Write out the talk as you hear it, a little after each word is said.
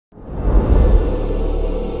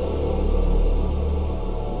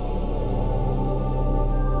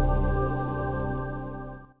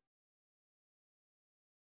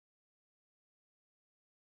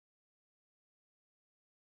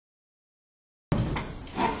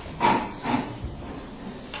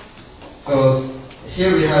So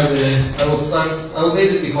here we have I will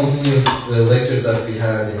basically continue the lectures that we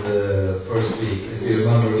had in the first week. If you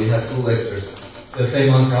remember, we had 2 lectures. The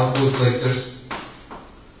Feynman calculus lectures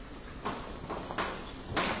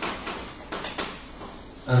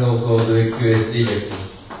and also the QSD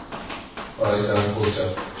lectures by John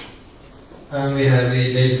Kulchak. And we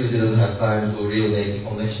basically didn't have time to really make a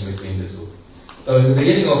connection between the two. So in the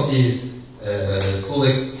beginning of these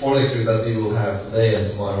 4 lectures that we will have today and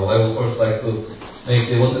tomorrow, I will first like to make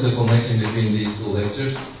what is the connection between these 2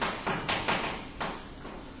 lectures.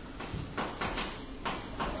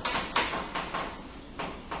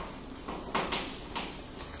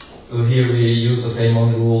 So here we use the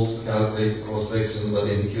Feynman rules to calculate cross-sections, but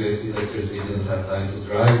in the QSD lectures we didn't have time to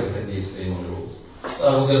derive these Feynman rules. So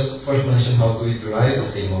I will just first mention how to derive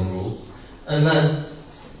the Feynman rules, and then,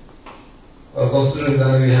 considering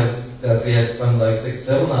that we had spent like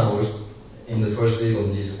 6-7 hours in the first week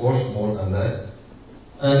on this course, more than that,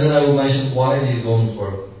 and then I will mention why these don't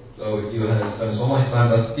work. So you have spent so much time,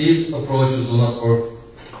 but these approaches do not work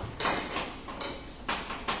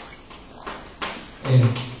in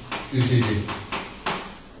UCD.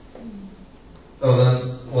 So then,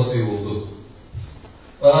 what we will do?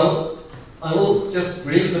 Well, I will just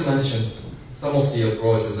briefly mention some of the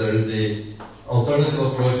approaches. There is the alternative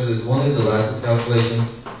approaches. One is the lattice calculation.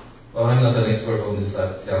 Well, I'm not an expert on this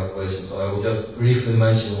lattice calculation, so I will just briefly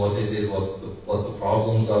mention what it is, what the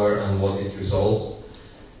problems are, and what it resolves.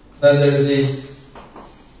 Then there is the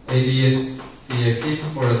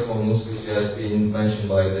ADS-CFT correspondence, which has been mentioned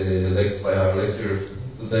by our lecturer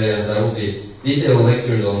today, and there will be detailed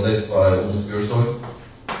lectures on this by Altuğ.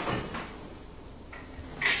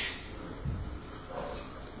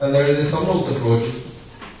 And there is a sum of approaches,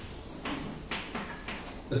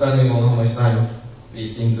 depending on how much time we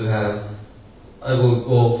seem to have. I will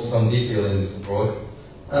go to some detail in this approach.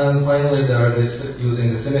 And finally, there are using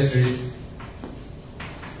the symmetries,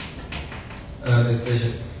 and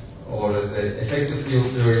especially, or let's say, effective field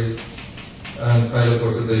theories, and chiral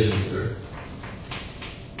perturbation theory.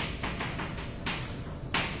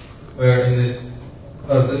 Where in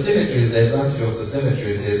the symmetries, the advantage of the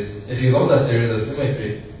symmetries is, if you know that there is a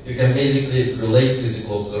symmetry, you can basically relate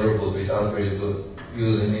physical observables without really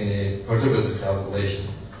using any perturbative calculation.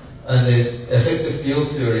 And this effective field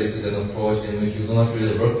theory is an approach in which you do not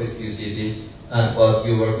really work with QCD, but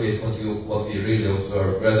you work with what we really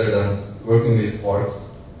observe, rather than working with quarks.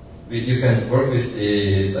 You can work with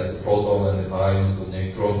the proton and the ions, the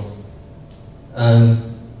neutron. And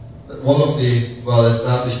one of the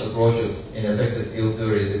well-established approaches in effective field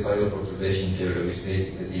theory is the chiral perturbation theory, which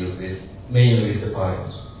basically deals mainly with the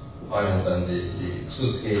ions and the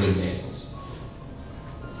pseudo-scaling mesons.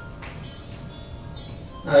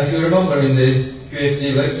 Now, if you remember in the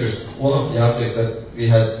QFD lectures, one of the objects that we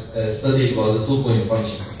had studied was the 2-point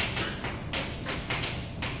function.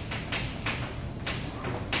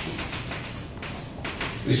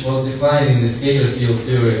 Which was defined in the scalar field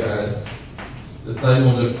theory as the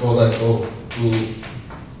time-ordered product of 2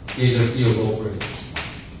 scalar field operators.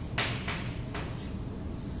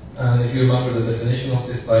 And if you remember the definition of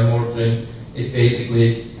this time ordering, it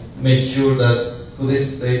basically makes sure that to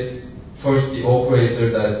this state, first the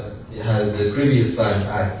operator that has the previous time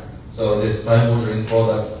acts. So this time ordering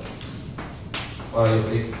product, phi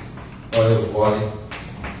of x, phi of y,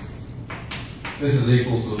 this is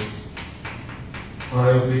equal to phi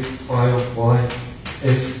of x, phi of y,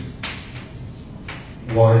 if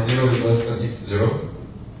y0 is less than x0,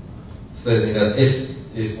 stating that if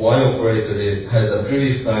this y operator has a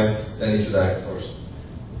previous time, then it should act first.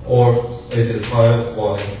 Or it is phi of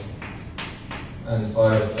y and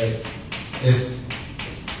phi of x if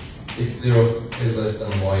x0 is less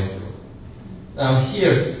than y0. Now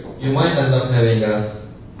here, you might end up having a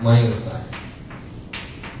minus sign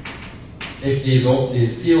if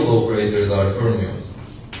these field operators are fermions.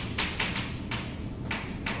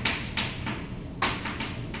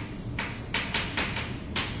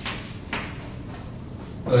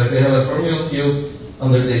 So if you have a fermion field,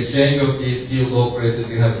 under the exchange of these field operators,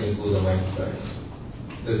 you have to include a minus sign.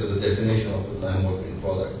 This is the definition of the time ordering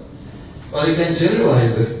product. But you can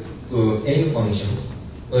generalize this to any function.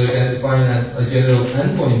 So you can define a general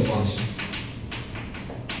endpoint function.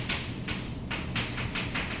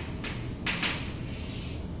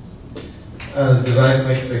 As the vacuum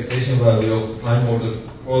expectation value of the time ordered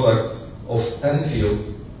product of n fields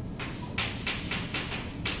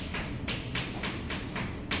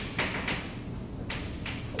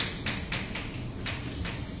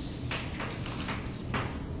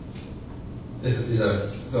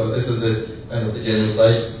So this is the kind of the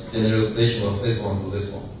generalization of this one to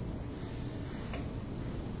this one.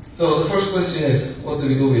 So the first question is, what do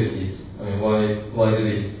we do with these? I mean, why do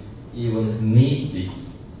we even need these?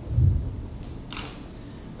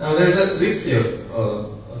 Now there is a weak theorem.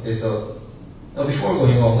 Okay, so now before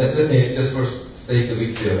going on, let me just first state the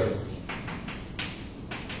weak theorem.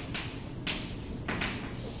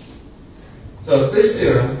 So this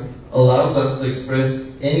theorem allows us to express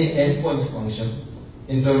any endpoint function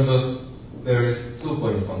in terms of various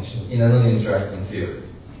two-point functions in an uninteracting theory.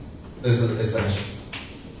 This is essential.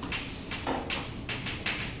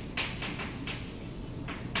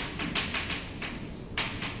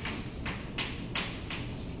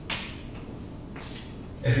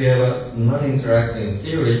 If we have a non-interacting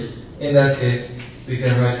theory, in that case, we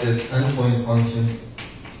can write this endpoint function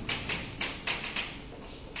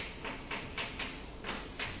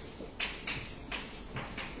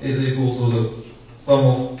is equal to the sum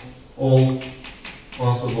of all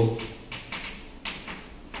possible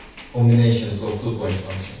combinations of two-point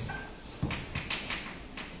functions.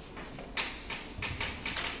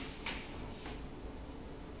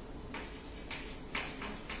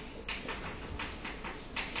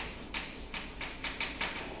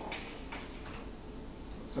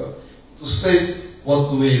 So, to state what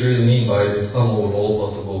do we really mean by this sum over all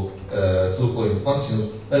possible two-point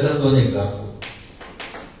functions, let us do an example.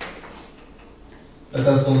 Let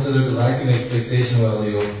us consider the vacuum expectation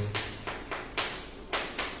value of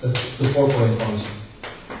the 4-point function.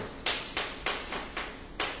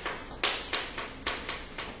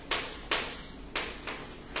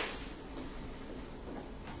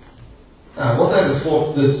 Now, what are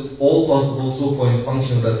the all possible two-point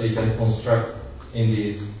functions that we can construct in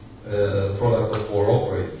these product of four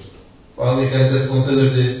operators? Well, we can just consider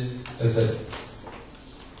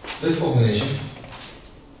this combination.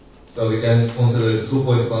 So we can consider the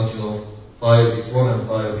two-point function of 5x1 and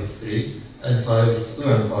 5x3, and 5x2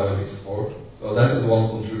 and 5x4. So that is one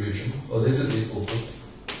contribution. So this is equal to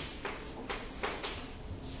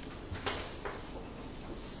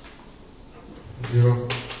 0.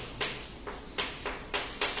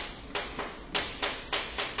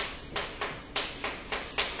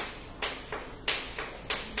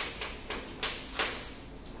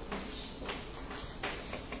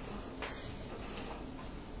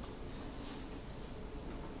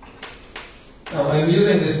 Now I'm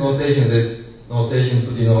using this notation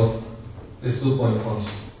to denote this two-point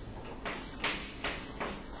function.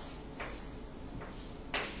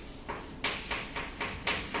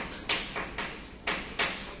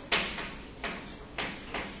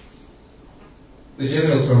 The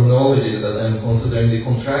general terminology is that I'm considering the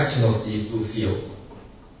contraction of these two fields,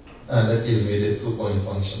 and that gives me the two-point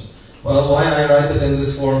function. Well, why I write it in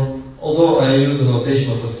this form? Although I use the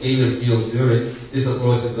notation of a scalar field theory, this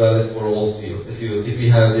approach is valid for all fields. If we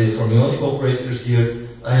have the fermionic operators here,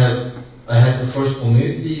 I had to first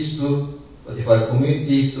commute these two, but if I commute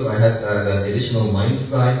these two, I had to add an additional minus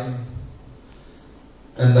sign,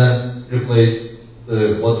 and then replace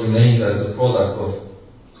what remains as the product of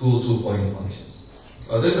two-point functions.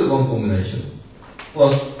 This is one combination.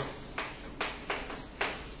 Plus,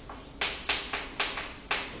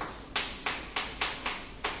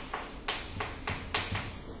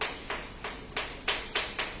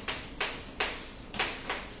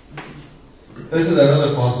 this is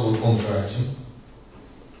another possible contraction.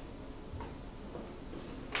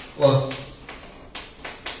 Plus,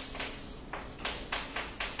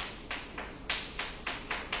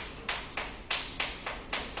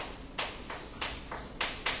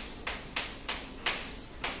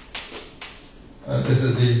 and this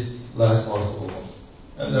is the last possible one.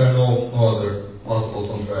 And there are no other possible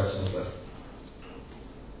contractions left.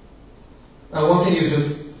 Now, one thing you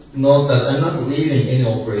should note that I'm not leaving any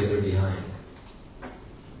operator behind.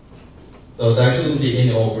 So there shouldn't be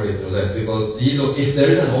any operator left, because if there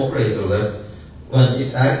is an operator left, when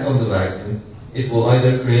it acts on the vacuum, it will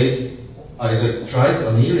either try to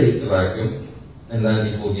annihilate the vacuum, and then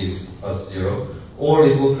it will give us 0, or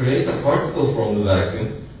it will create a particle from the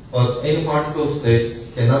vacuum, but any particle state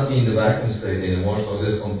cannot be in the vacuum state anymore, so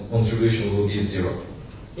this contribution will give 0,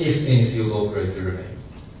 if any field operator remains.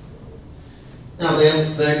 Now,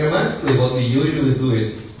 then, diagrammatically, what we usually do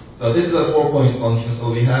is, so this is a 4-point function, so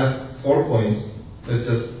we have 4 points. Let's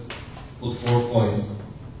just put 4 points.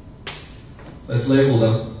 Let's label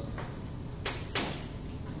them.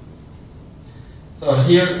 So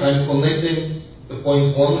here I'm connecting the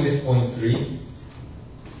point 1 with point 3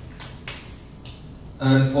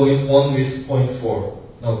 and point 1 with point 4.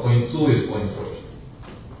 Now point 2 is point 4.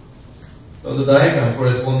 So the diagram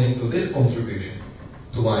corresponding to this contribution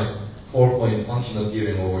to my 4-point function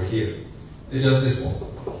appearing over here is just this one.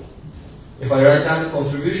 If I write down the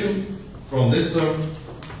contribution from this term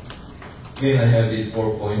Again, I have these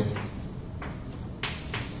 4 points.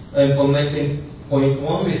 I'm connecting point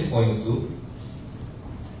 1 with point 2,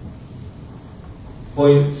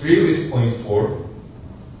 point 3 with point 4.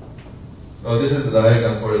 So this is the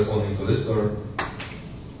diagram corresponding to this term.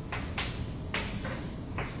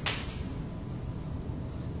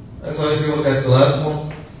 And so if you look at the last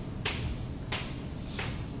one,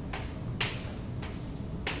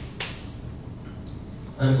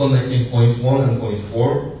 I'm connecting point 1 and point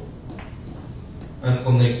 4. I'm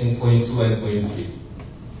connecting point 2 and point 3.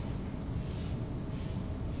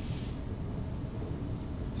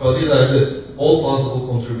 So these are all possible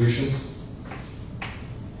contributions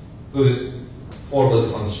to this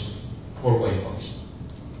 4-body function, 4-point function.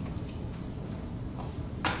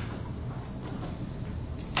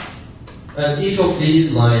 And each of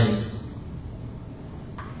these lines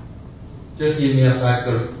just give me a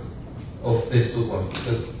factor of this 2 points.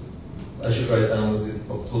 Just I should write down the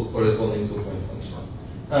corresponding 2-point function.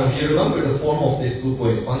 Now, if you remember the form of this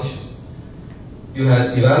 2-point function, you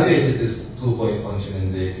had evaluated this 2-point function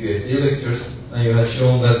in the QFD lectures, and you had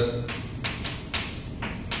shown that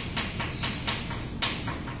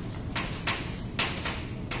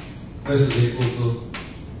this is equal to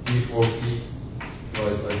D4P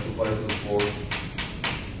divided by 2 pi to the 4.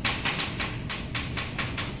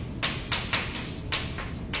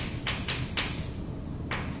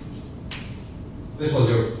 This was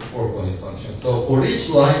your 4-point function. So for each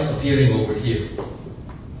line appearing over here,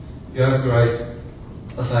 you have to write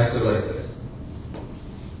a factor like this.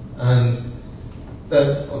 And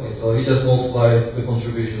then, okay, so you just multiply the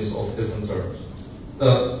contributions of different terms.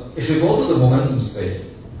 So if you go to the momentum space,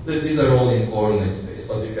 these are all in coordinate space,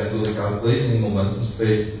 but you can do the calculation in momentum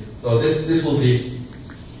space. So this will be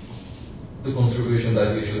the contribution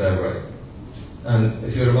that you should have, right? And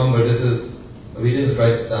if you remember, this is, we didn't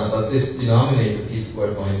write it down, but this denominator p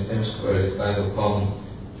squared minus m squared is kind of common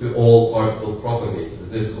to all particle propagators.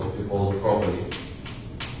 This is what we call the propagator.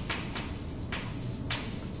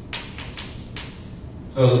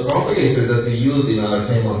 So the propagators that we use in our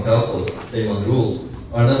Feynman calculus, Feynman rules,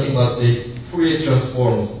 are nothing but the Fourier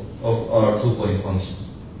transforms of our 2-point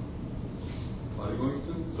functions. Are you going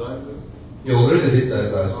to drive them? You already did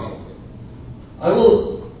that last week. I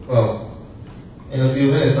will, well, in a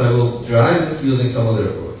few minutes I will drive this using some other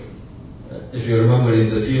approach. If you remember in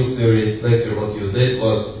the field theory lecture, what you did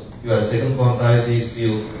was you had second quantized these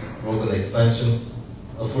fields, wrote an expansion,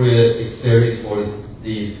 a Fourier series for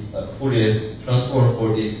these, Fourier transform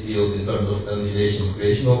for these fields in terms of annihilation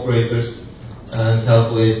creation operators, and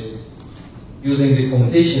calculate using the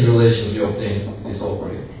commutation relations you obtain this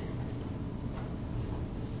operator.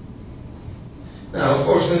 Now, of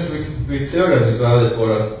course, since weak theorem is valid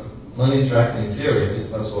for a non-interacting theory,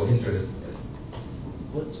 it's not so interesting. Yes.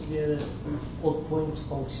 What's the odd point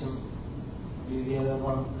function? We have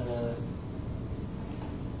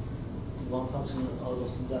one function out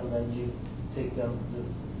of them when you take them the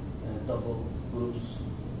double groups.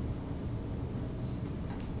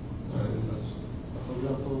 For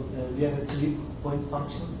example, we have a 3-point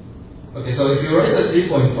function. Okay, so if you write a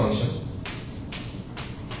 3-point function,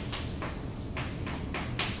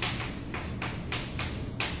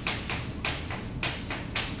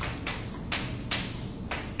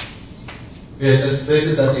 we have just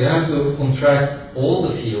stated that you have to contract all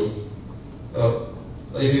the fields. So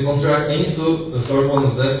if you contract any two, the third one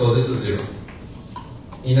is left, so this is 0.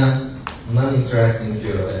 In a non-interacting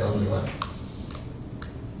theory, I underline.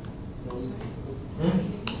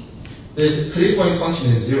 This 3-point function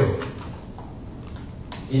is 0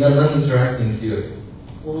 in a non-interacting theory.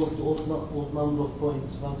 All of the odd number of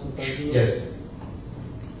points functions are 0? Yes.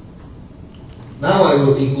 Now I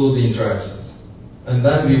will include the interactions, and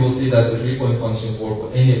then we will see that the 3-point function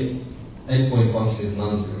for any endpoint function is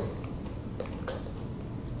non-zero.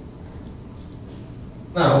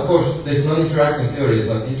 Now, of course, this non-interacting theory is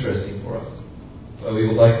not interesting for us. So we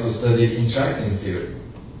would like to study the interacting theory.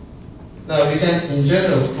 Now, we can, in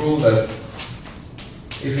general, prove that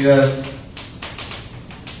if you have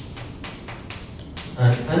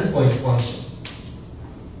an endpoint function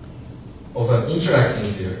of an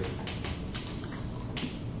interacting theory,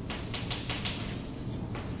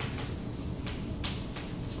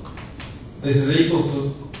 this is equal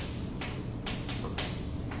to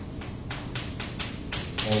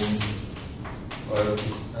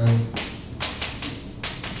and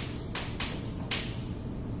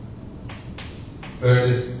where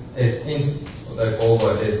this S int, what I call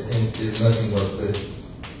by S int, is nothing but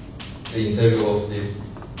the integral of the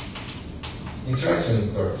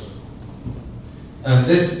interaction terms. And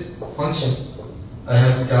this function I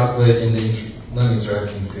have to calculate in the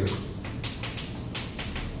non-interacting field.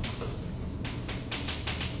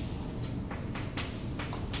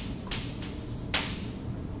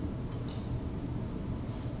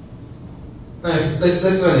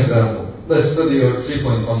 let's do an example. Let's study your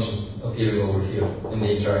 3-point function appearing over here in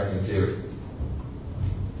the interacting theory.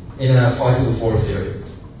 In a 5 to the 4 theory.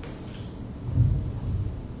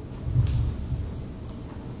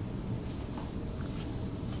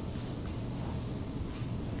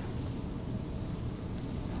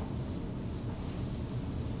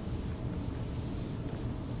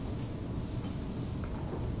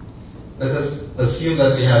 Let us assume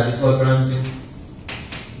that we have this Lagrangian.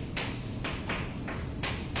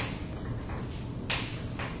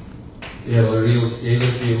 We have a real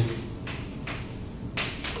scalar field.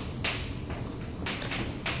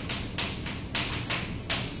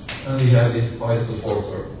 And we have this 5 to the 4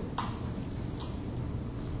 term.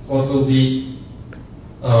 What will be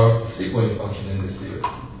our 3-point function in this theory?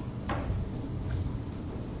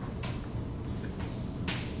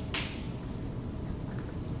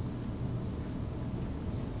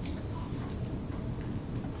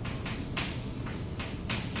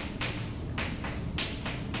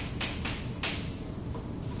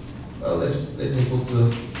 Well, let's equal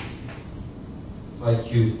to phi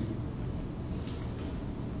cube.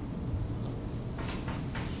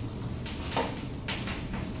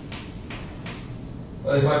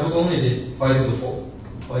 Well, if I put only the phi to the 4,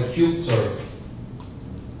 phi cube term,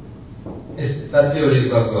 that theory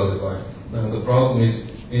is not well defined. Now the problem is,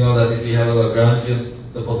 we know that if we have a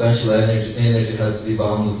Lagrangian, the potential energy has to be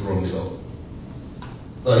bounded from below.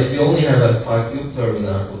 So if we only have a phi cube term in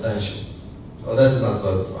our potential, well, that is not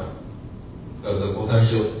well defined. So the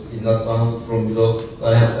potential is not bounded from below, so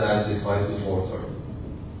I have to add this 5 to the 4 term.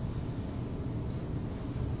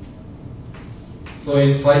 So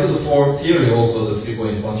in 5 to the 4 theory also the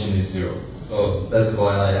 3-point function is 0. So that's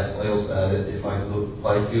why I also added the 5 to the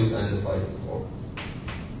phi cube and the 5 to the 4.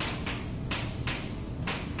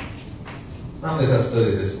 Now let us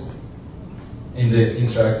study this one in the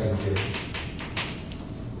interacting theory.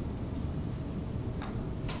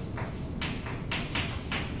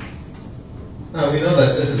 Now we know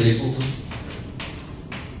that this is equal to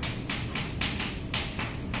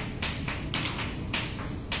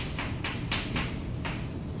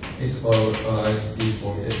x power 5 d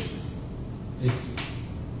for x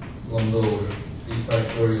lambda over 3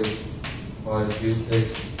 factorial 5 cubed x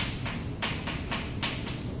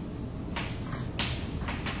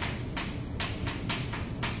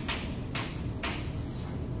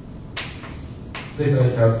this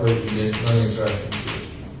I calculate in the non-interacting theory.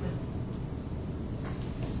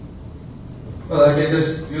 Well, I can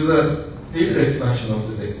just use a Taylor expansion of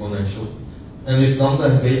this exponential, and if lambda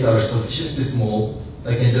and beta are sufficiently small,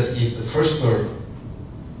 I can just keep the first term.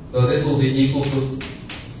 So this will be equal to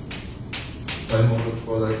time over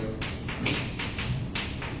for that.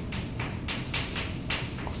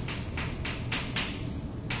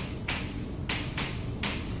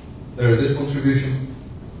 There is this contribution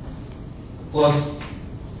plus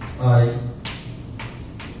I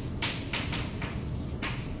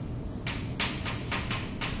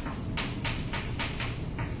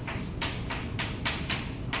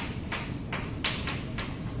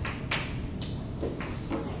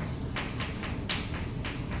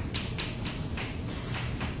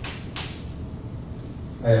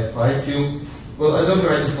have phi cube. Well, I don't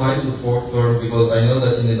write the phi to the 4th term because I know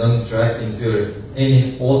that in the non-interacting theory,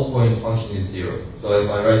 any odd point function is 0. So if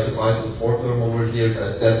I write the phi to the 4th term over here,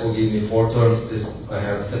 that will give me 4 terms. This I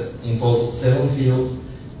have in total 7 fields,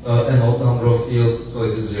 an odd number of fields, so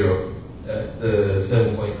it is 0, the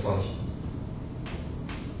 7-point function.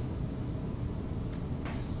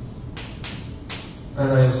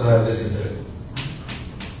 And I also have this integral.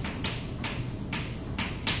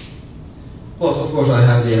 Plus, of course, I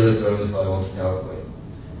have the other terms if I want to calculate.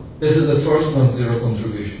 This is the first non-zero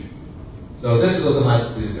contribution. So this is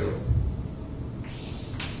automatically 0.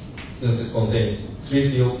 Since it contains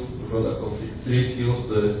 3 fields, the product of 3 fields,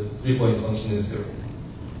 the 3-point function is 0.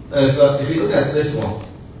 If you look at this one,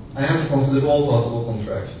 I have to consider all possible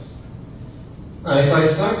contractions. Now, if I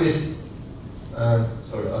start with, I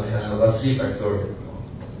have a 3 factorial.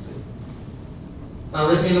 Now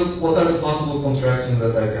let me look what are the possible contractions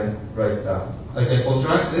that I can write down. I can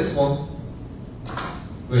contract this one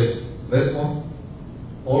with this one,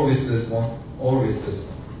 or with this one, or with this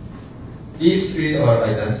one. These 3 are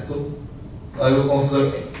identical, so I will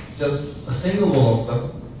consider just a single one of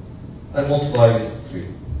them and multiply with 3.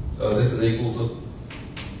 So this is equal to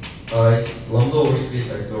I lambda over 3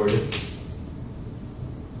 factorial.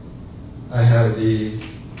 I have the,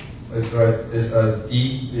 let's write this as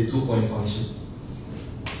d, the 2-point function.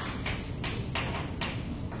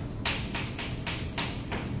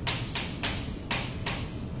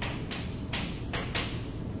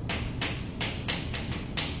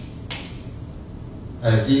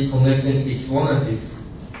 I keep connecting x1 and x,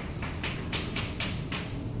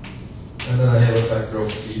 and then I have a factor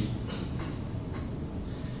of 3.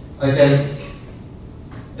 I can,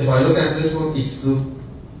 if I look at this one, x2,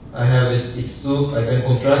 I have this x2, I can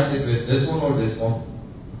contract it with this one or this one.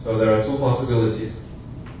 So there are two possibilities.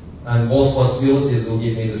 And both possibilities will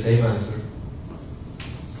give me the same answer.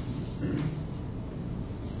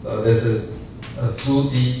 So this is a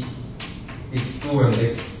 2d x2 and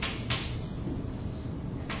x.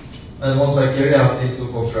 And once I carry out these two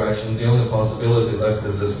contractions, the only possibility left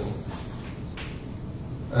is this one.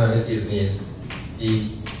 And it gives me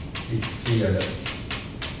d x3 and x.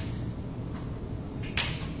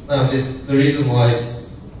 Now the reason why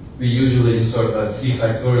we usually insert a 3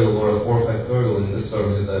 factorial or a 4 factorial in this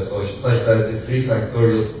term is that such that this 3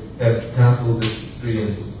 factorial can cancel this 3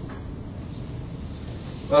 and 2.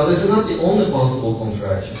 Well, this is not the only possible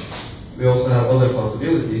contraction. We also have other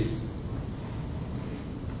possibilities.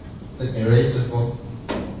 Let me erase this one.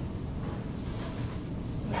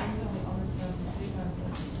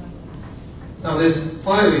 Now this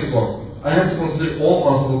 5x1, I have to consider all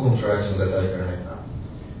possible contractions that I can right now.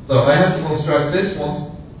 So I have to construct this one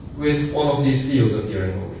with one of these fields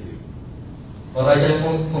appearing over here. But I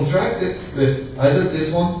can contract it with either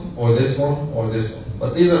this one or this one or this one.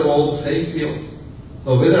 But these are all the same fields.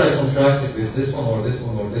 So whether I contract it with this one or this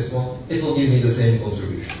one or this one, it will give me the same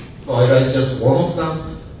contribution. So I write just one of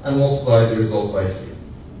them and multiply the result by 3.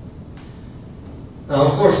 Now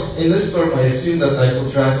of course, in this term I assume that I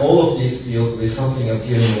contract all of these fields with something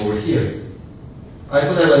appearing over here. I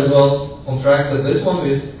could have as well contracted this one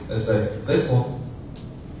with, let's say, this one.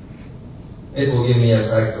 It will give me a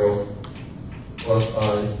factor of plus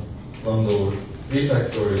I lambda over 3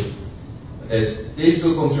 factorial. Okay, these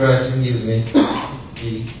two contractions gives me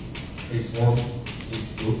the x1,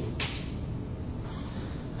 x2.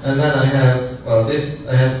 And then I have this,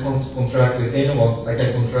 I have to contract with any one, I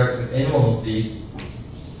can contract with any one of these.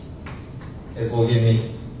 It will give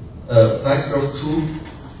me a factor of 2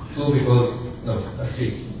 because, no,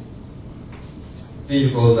 3. 3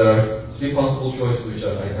 because there are 3 possible choices which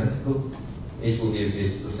are identical. It will give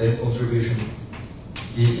this the same contribution,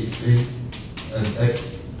 dx3 and x,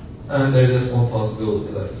 and there is just one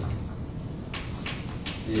possibility left,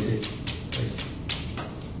 dx, x.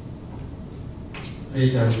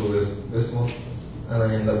 3 cancel this one, and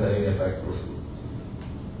I end up having a factor of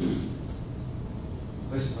 2.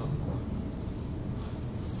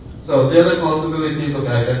 So the other possibilities,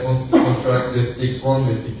 okay, I can contract this x1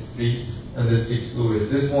 with x3 and this x2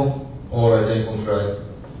 with this one, or I can contract,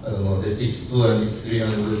 I don't know, this x2 and x3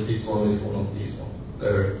 and this x1 with one of these ones.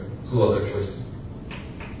 There are 2 other choices.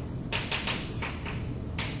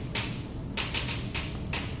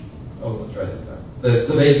 Oh, let's write it down.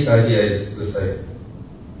 The basic idea is the same.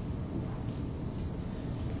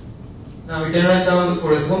 Now we can write down the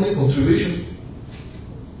corresponding contribution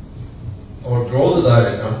or draw the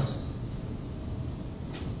diagrams.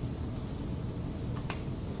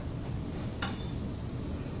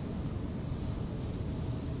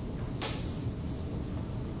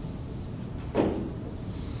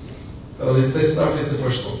 So let's start with the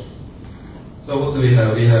first one. So what do we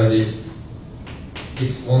have? We have the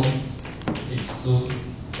x1, x2,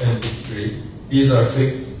 and x3. These are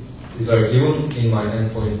fixed. These are given in my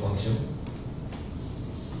endpoint function.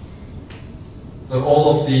 So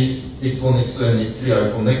all of these x1, x2, and x3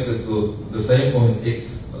 are connected to the same point x.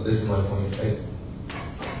 So this is my point x.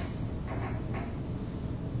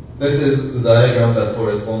 This is the diagram that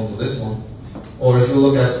corresponds to this one. Or if you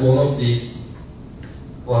look at one of these,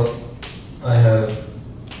 plus I have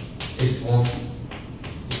x1,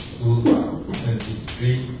 x2, and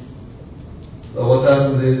x3. So what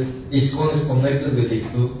happens is x1 is connected with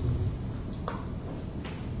x2.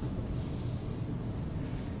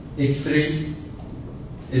 x3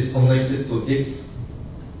 is connected to x.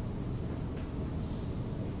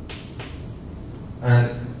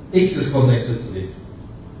 And x is connected to x.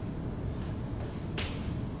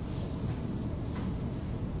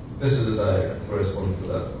 This is the diagram corresponding to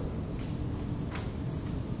that one.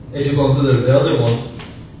 If you consider the other ones,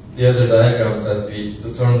 the other diagrams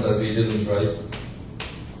the terms that we didn't write,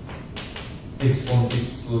 x1,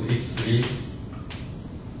 x2, x3,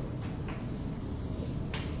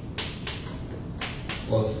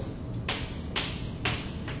 plus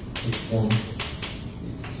x1,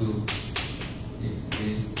 x2, x3,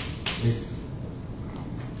 x.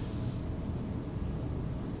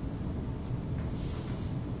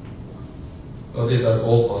 So these are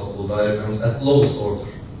all possible diagrams at lowest order.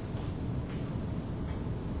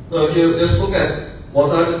 So if you just look at what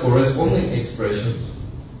are the corresponding expressions,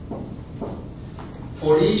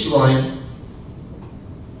 for each line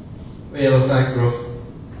we have a factor of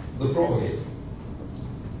the propagator.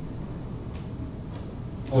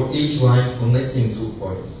 For each line connecting 2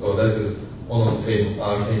 points. So that is one of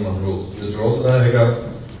our famous rules. You draw the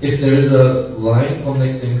diagram. If there is a line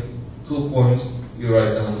connecting 2 points, you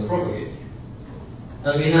write down the propagator.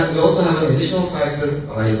 And we also have an additional factor,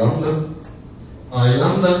 I lambda. I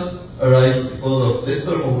lambda arises because of this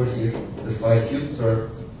term over here, the phi cubed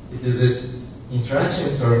term. It is this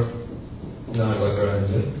interaction term in our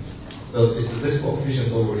Lagrangian. So this is this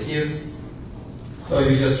coefficient over here. So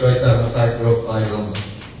you just write down a factor of I lambda.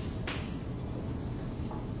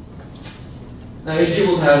 Now if you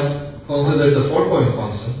would have considered the 4-point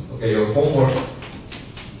function, okay, your homework,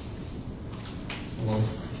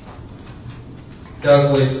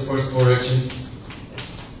 calculate the first correction.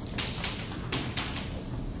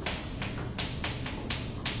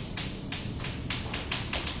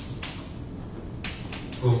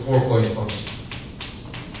 So 4-point function.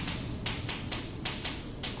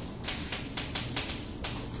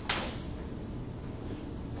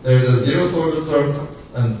 There is a 0th order term,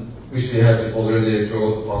 and which we have already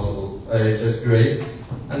drawn possible just grade.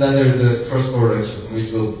 And then there is the first correction,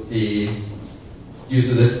 which will be due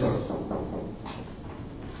to this term.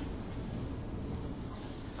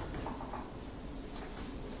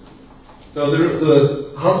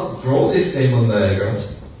 So how to draw these Feynman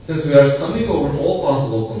diagrams, since we are summing over all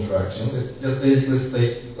possible contractions, it just basically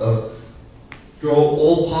states us draw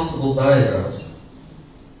all possible diagrams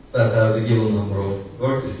that have the given number of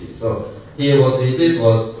vertices. So here what we did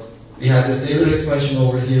was, we had this Taylor expansion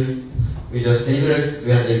over here, we had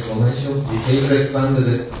the exponential, we Taylor expanded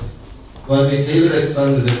it. When we Taylor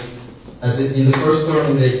expanded it, in the first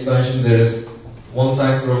term in the expansion there is one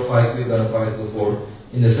factor of phi cubed and phi to the 4.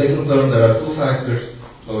 In the second term, there are 2 factors,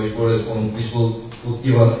 so which will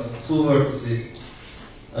give us 2 vertices.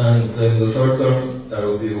 And in the third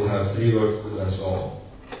term, we will have 3 vertices and so on.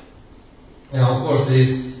 Now, of course,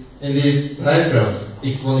 in these diagrams,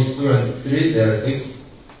 x1, x2, and x3, they are fixed,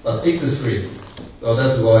 but x is free. So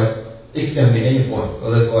that's why x can be any point.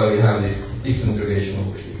 So that's why we have this x integration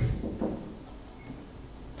over here.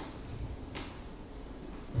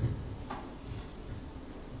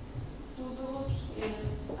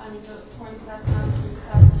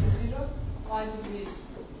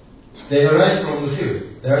 They arise from the theory.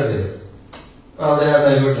 They are there. Well, they are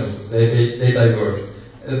divergences. They diverge.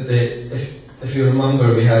 If you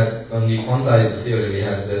remember, when we quantized the theory, we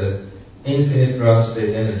had the infinite ground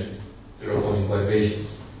state energy, 0-point vibration.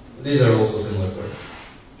 These are also similar terms.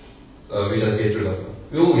 So we just get rid of them.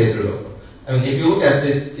 We will get rid of them. I mean, if you look at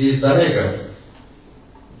these diagrams,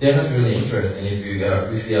 they're not really interesting if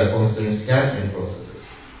we are considering scattering processes.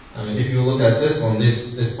 I mean, if you look at this one,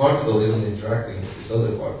 this particle isn't interacting with this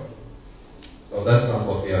other particle. So that's not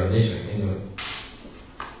what we are measuring anyway.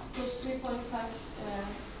 So 3-point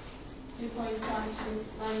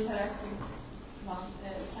functions non-interacting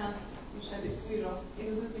cancels, you said it's 0.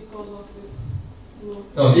 Isn't it because of this rule?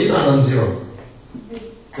 No, these are non-zero.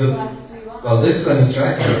 Well, this is an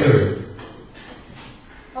interacting theory.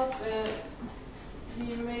 But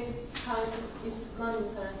he made it kind of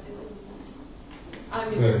non-interactive. I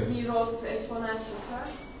mean, he wrote the exponential term.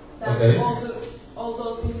 Then Okay. all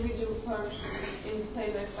those individual terms in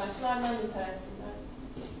Taylor expansion are non-interactive.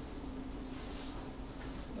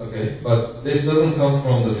 Okay, but this doesn't come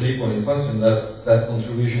from the 3-point function. That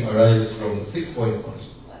contribution arises from the 6-point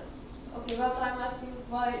function. Okay, but I'm asking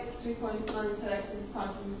why 3-point non-interactive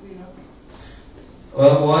function is 0.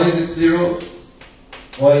 Well, why is it 0?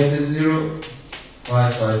 Why it is 0?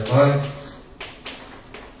 5.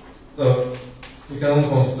 So we can only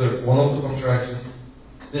consider one of the contractions.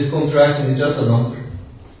 This contraction is just a number.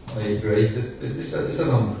 I erased it. It's a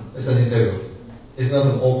number. It's an integral. It's not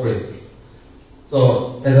an operator.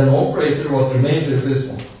 So as an operator, what remains is this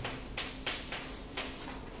one.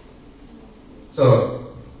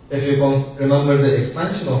 So if you remember the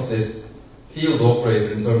expansion of this field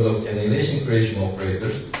operator in terms of annihilation creation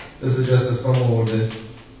operators, this is just a sum over the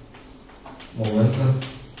momentum,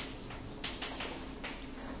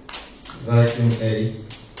 vacuum A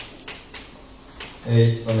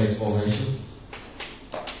some exponential,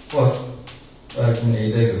 plus vacuum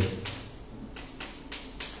A dagger,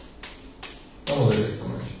 some other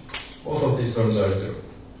exponential. Both of these terms are 0,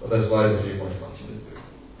 so that's why the 3-point function is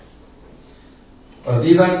 0.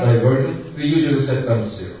 These are divergent. We usually set them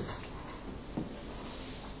to 0.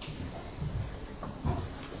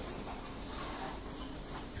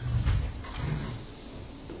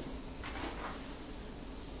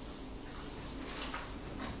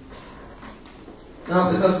 Now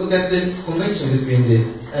let us look at the connection between the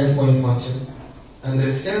endpoint function and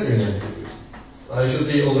the scattering amplitude. I should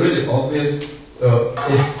be already obvious. So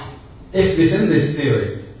if within this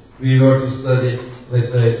theory we were to study,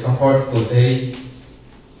 let's say, some particle A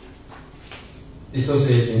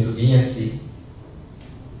dissociates into B and C.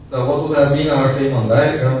 So what would have been our Feynman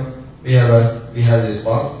diagram? We had this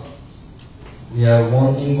box. We have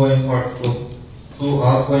one ingoing particle, two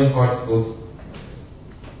outgoing particles.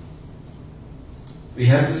 We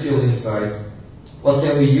have to fill inside. What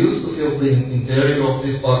can we use to fill the interior of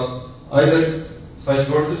this box? Either such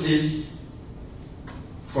vertices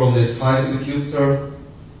from this phi to the cube term,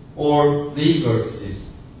 or these vertices.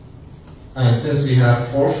 And since we have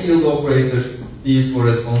four field operators, these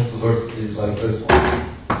correspond to vertices like this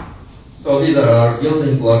one. So these are our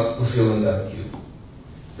building blocks to fill in that cube.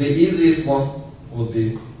 The easiest one would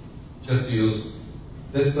be just to use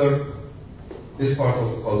this term, this part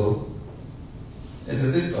of the puzzle,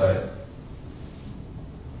 and this guy.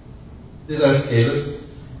 These are scalars.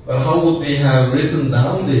 But how would we have written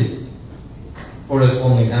down the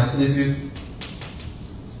corresponding amplitude?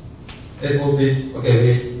 It would be,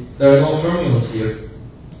 okay, there are no fermions here,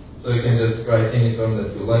 so you can just write any term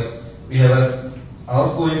that you like. We have an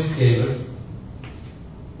outgoing scalar,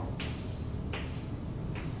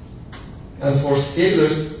 and for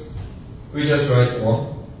scalars, we just write one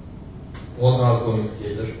outgoing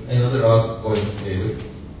scalar, another outgoing scalar,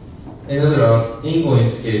 another ingoing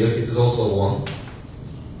scalar, it is also 1.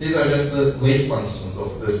 These are just the wave functions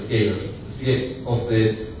of the scalar, of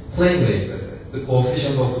the plane waves, let's say, the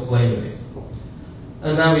coefficient of the plane waves.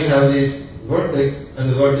 And now we have this vertex, and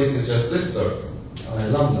the vertex is just this term,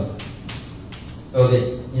 lambda. So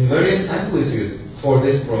the invariant amplitude for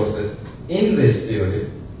this process in this theory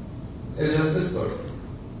is just this term.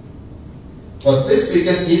 But this we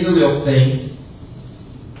can easily obtain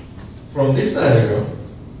from this diagram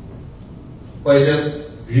by just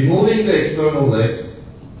removing the external legs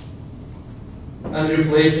and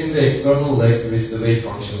replacing the external legs with the wave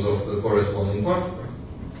functions of the corresponding particle,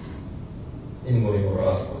 ingoing or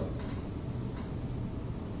outgoing.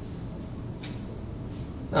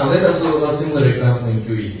 Now let us do a similar example in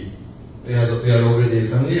QED. We are already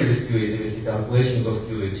familiar with QED, with the calculations of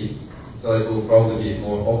QED, so it will probably be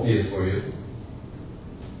more obvious for you.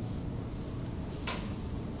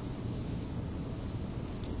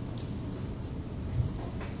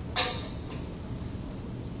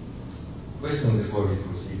 Question before we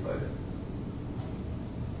proceed, by the way.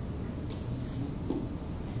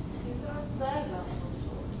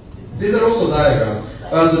 These are also diagrams.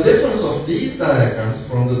 But the difference of these diagrams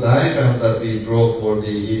from the diagrams that we draw for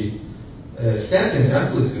the scattering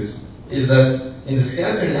amplitudes is that in the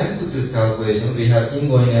scattering amplitude calculation we have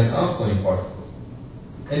ingoing and outgoing particles.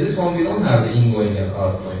 In this one we don't have the ingoing and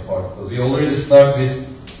outgoing particles. We already start with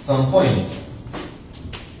some points.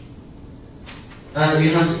 And we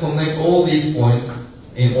have to connect all these points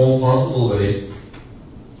in all possible ways.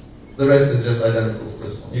 The rest is just identical to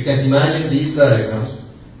this one. You can imagine these diagrams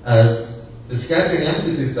as the scattering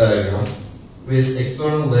amplitude diagrams with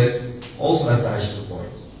external legs also attached to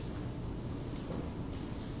points.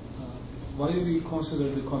 Why do we consider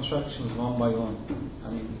the contractions one by one? I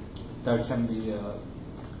mean, there can be,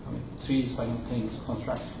 three simultaneous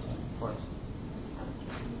contractions, for instance.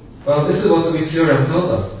 Well, this is what the theorem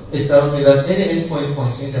tells us. It tells me that any endpoint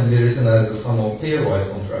function can be written as the sum of pairwise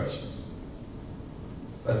contractions.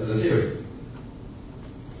 That is a theory.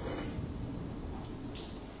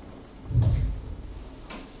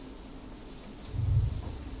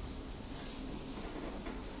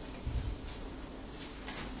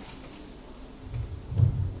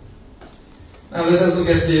 Now let us look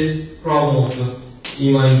at the problem of the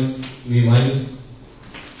E minus, V minus,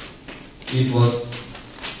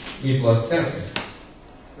 E plus scattering.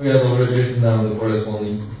 We have already written down the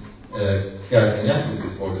corresponding scattering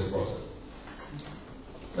amplitude for this process.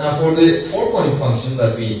 Now for the 4-point function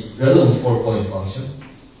relevant 4-point function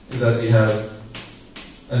is that we have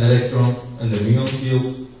an electron and a muon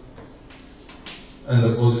field and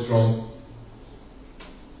a positron.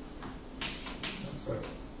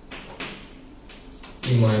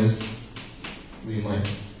 E minus, V minus.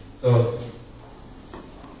 So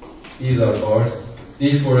these are bars.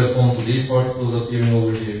 These correspond to these particles appearing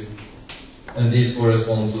over here, and these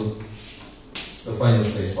correspond to the final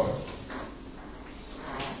state particles.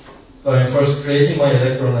 So I'm first creating my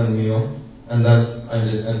electron and muon, and then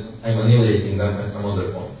I'm annihilating them at some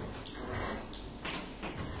other point.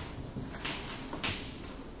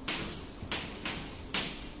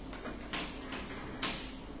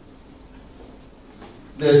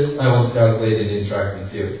 This I want to calculate in the interacting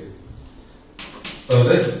theory. So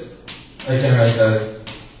this I can write as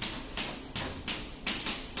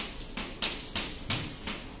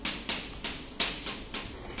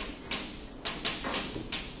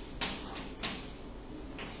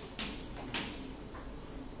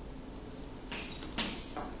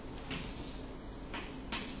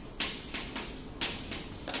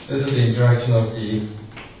This is the interaction of the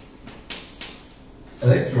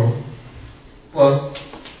electron plus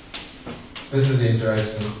this is the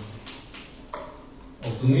interaction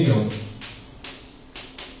of the muon.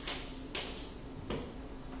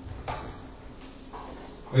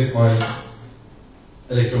 With my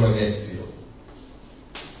electromagnetic field.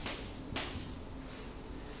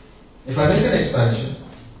 If I make an expansion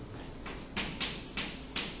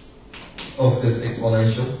of this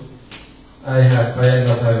exponential, I end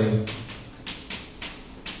up having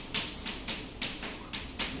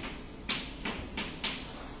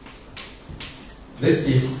this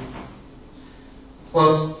piece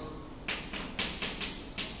plus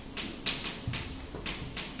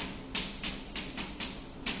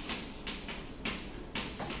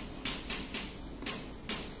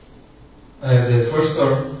I have the first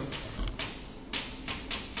term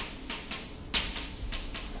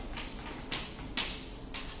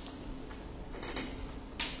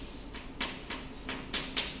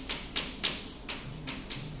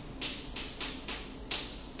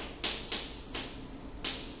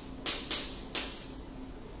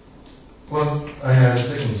plus I have the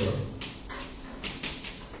second term.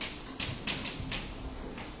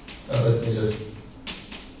 Let me just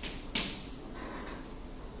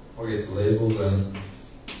forget the labels and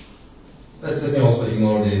let me also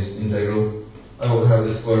ignore this integral. I will have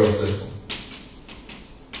the square of this one.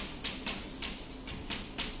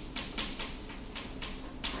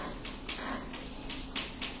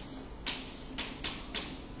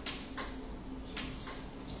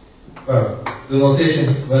 Well, the notation,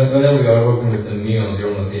 whenever you are working with the muon,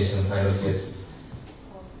 your notation kind of gets,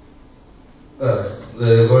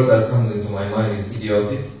 the word that comes into my mind is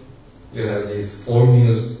idiotic. You have these four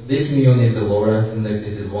muons. This muon is the Lorentz index.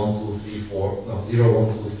 It is 1, 2, 3, 4. No, 0,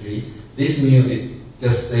 1, 2, 3. This muon, it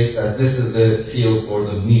just states that this is the field for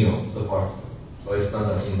the muon, the particle. So it's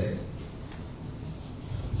not an index.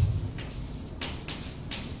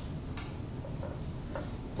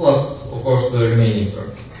 Plus, of course, the remaining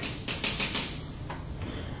term.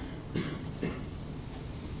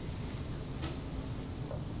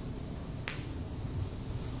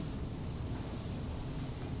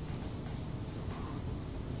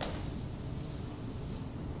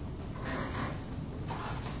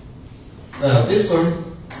 Now this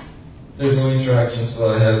term, there's no interaction, so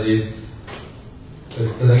I have this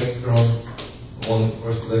electron,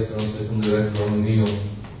 first electron, second electron, muon,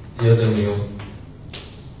 the other muon.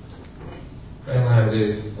 And I have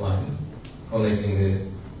these lines connecting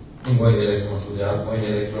the ingoing electron to the outgoing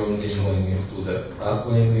electron, the ingoing muon to the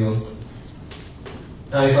outgoing muon.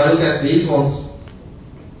 Now if I look at these ones,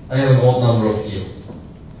 I have an odd number of fields.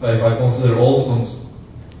 So if I consider all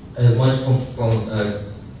as much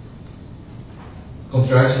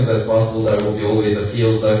contractions as possible, there will be always a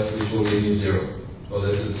field left which will give me 0. So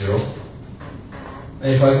this is 0.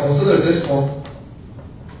 And if I consider this one,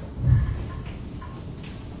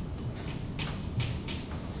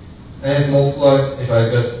 and multiply, if I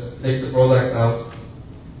just take the product out,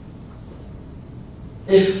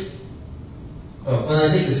 when I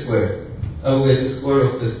take the square, I will get the square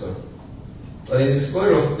of this term. But in the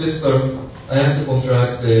square of this term, I have to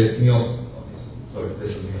contract the muon. Sorry,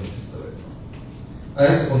 this is muon. I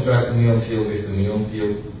have to contract the muon field with the muon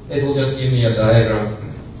field. It will just give me a diagram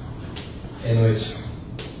in which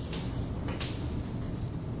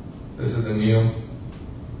this is the muon,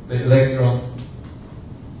 the electron,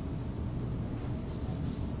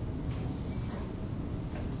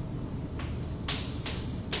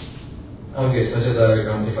 I'll get such a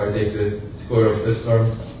diagram if I take the square of this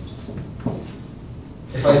term.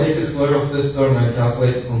 If I take the square of this term and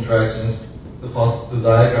calculate the contractions, the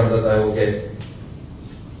diagram that I will get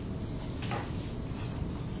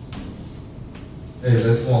is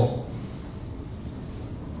this one.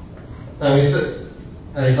 Now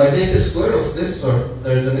if I take the square of this term,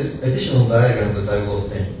 there is an additional diagram that I will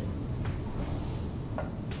obtain.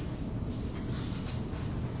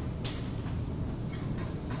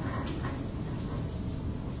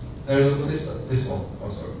 There is this one.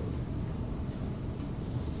 Oh, sorry.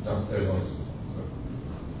 No, there is one. Sorry.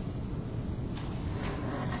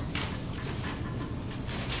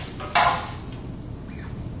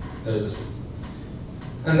 There is this one.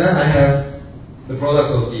 And then I have the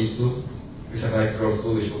product of these two, which I might cross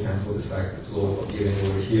 2, which will cancel this factor 2 given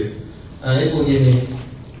over here. And it will give me,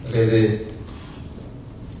 okay,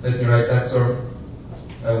 let me write that term.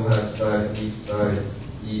 I will have psi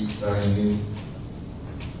mu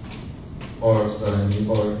bar psi mu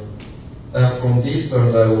bar. And from these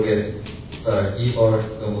terms I will get psi e bar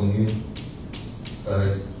double mu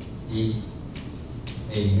psi e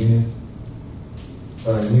a mu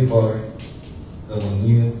psi mu bar gamma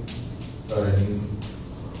nu, psi nu,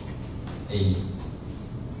 A.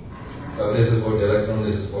 So this is for the electron,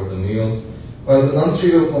 this is for the muon. Well, the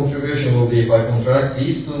non-trivial contribution will be if I contract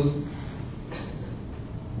these two,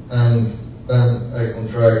 and then I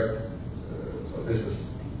contract, so this is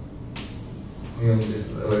muon, this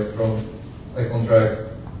is electron, I contract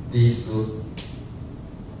these two.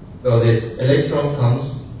 So the electron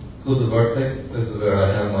comes to the vertex, this is where I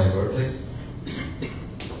have my vertex.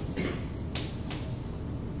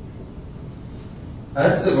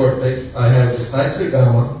 At the vertex, I have this factor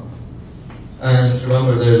gamma, and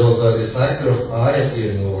remember there is also this factor of I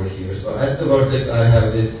appearing over here. So at the vertex, I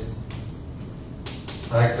have this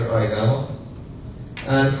factor I gamma,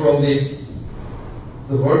 and from the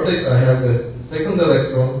vertex, I have the second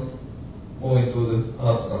electron moving to the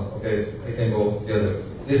okay, I can go the other way.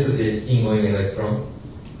 This is the ingoing electron.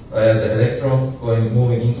 I have the electron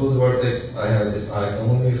moving into the vertex. I have this I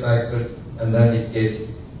gamma mu factor, and then it gets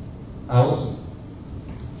out.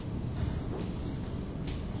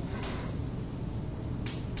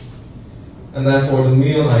 And then for the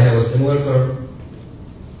muon, I have a similar term.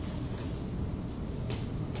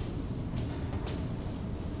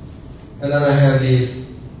 And then I have these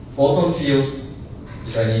photon fields,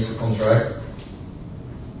 which I need to contract.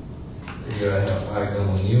 Here I have I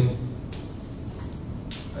gamma nu,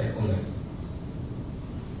 I connect.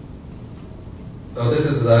 So this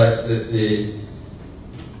is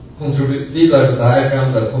these are the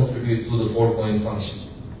diagrams that contribute to the 4-point function,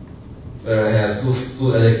 where I have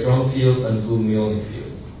two electron fields and two muonic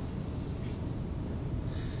fields.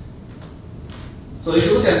 So if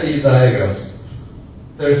you look at these diagrams,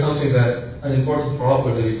 there is something an important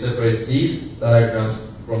property which separates these diagrams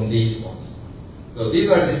from these ones. So these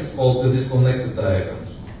are called the disconnected diagrams.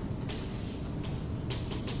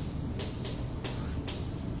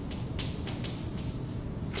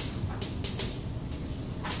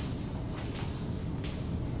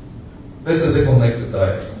 This is the connected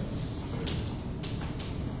diagram.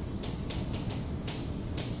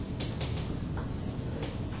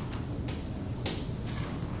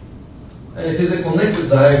 And it is a connected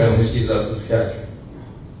diagram which gives us the scattering.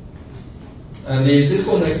 And these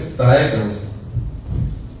disconnected diagrams,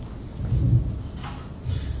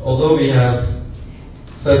 although we have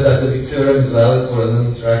said that the Wick theorem is valid for an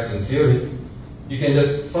interacting theory, you can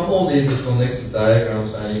just sum all these disconnected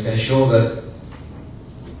diagrams and you can show that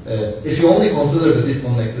if you only consider the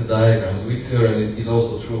disconnected diagrams, Wick theorem is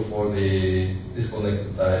also true for the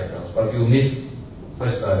disconnected diagrams, but you miss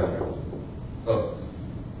such diagrams.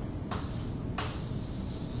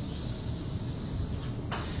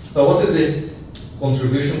 So what is the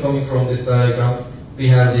contribution coming from this diagram? We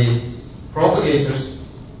have the propagators,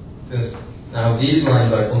 since now these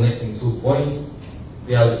lines are connecting 2 points.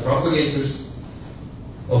 We have the propagators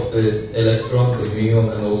of the electron, the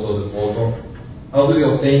muon, and also the photon. How do we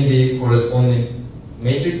obtain the corresponding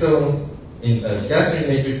matrix element in a scattering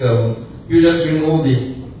matrix element? You just remove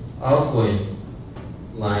the outgoing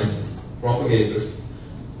lines, propagators,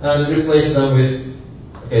 and replace them with,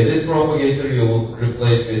 okay, this propagator you will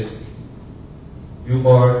replace with U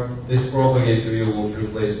bar, this propagator you will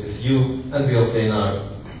replace with U, and we obtain our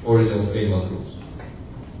original Feynman rules.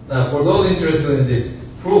 Now, for those interested in the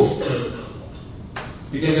proof,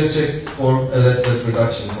 you can just check for LSZ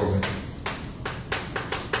reduction for me.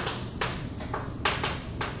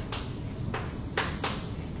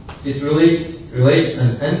 It relates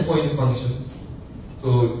an endpoint function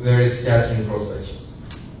to various scattering cross-sections.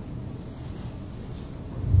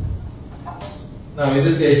 Now, in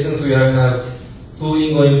this case, since we have 2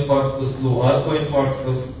 ingoing particles, 2 outgoing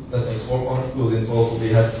particles, that makes 4 particles in total, we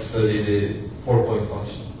have to study the 4-point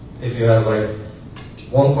function. If you have like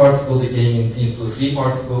 1 particle decaying into 3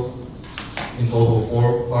 particles, in total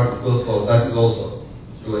 4 particles, so that is also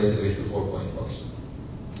related with the 4-point function.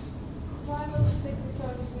 Why was the second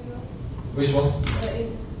term 0? Which one?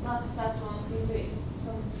 It's not that one,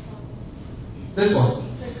 This one.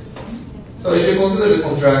 Second. So if you consider the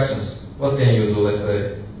contractions, what can you do?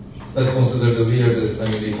 Let's consider the weirdest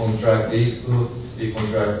thing. We contract these two, we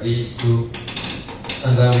contract these two,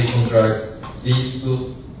 and then we contract these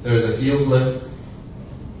two. There's a field left,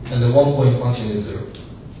 and the 1-point function is 0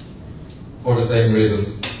 for the same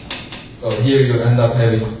reason. So here you end up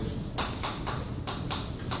having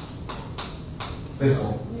this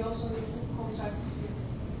one. We also need to contract the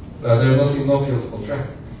field. There's no field to contract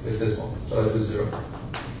with this one, so it is 0.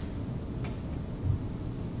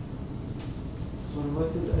 So what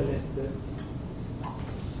is LSZ?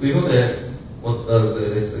 We know that what does the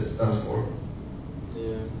LSZ stand for. The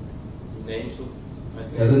names of, I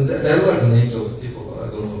think. Yeah, there were the names of the people, but I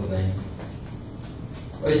don't know the name.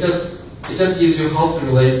 But it just just gives you how to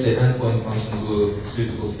relate the endpoint function to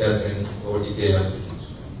suitable scattering or decay amplitude.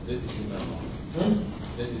 Z isimler var. Hmm?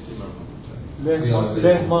 Z isimler var.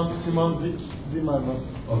 Lehman, Simanzik, Zimmerman.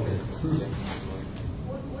 Okay.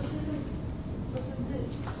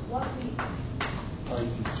 What we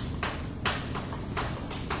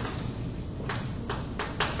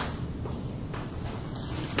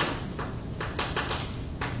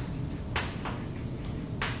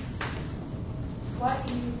why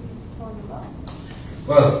do you use this formula?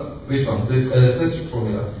 Well, which one? This eccentric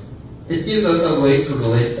formula. It gives us a way to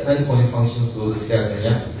relate the endpoint functions to the scattering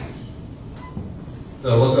amplitude.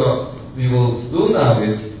 So what we will do now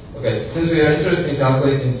is, okay, since we are interested in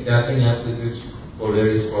calculating scattering amplitude for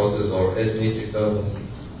various processes or S matrix elements,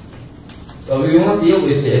 so we will not deal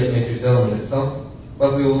with the S matrix element itself,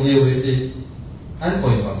 but we will deal with the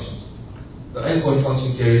endpoint functions. The endpoint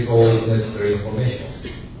function carries all the necessary information.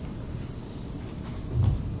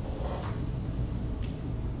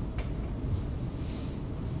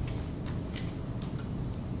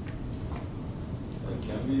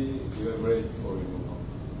 Can we elaborate or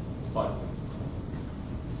 5 minutes?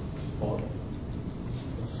 4.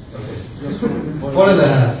 Okay. Just for the What is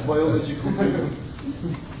that? biological reasons.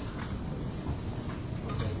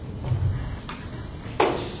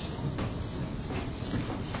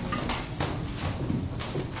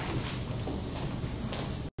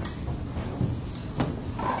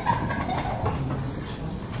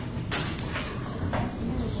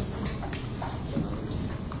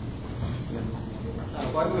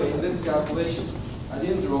 By the way, in this calculation, I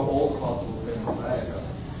didn't draw all possible famous diagrams.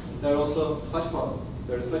 There are also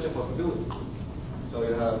there is such a possibility. So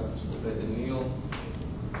you have, let's say, the Neal.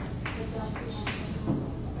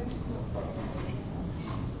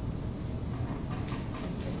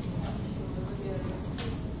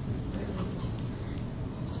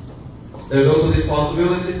 There's also this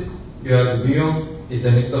possibility. You have the muon, it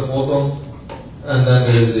emits a photon, and then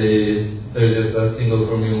there's just a single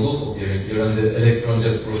fermion loop appearing here, and the electron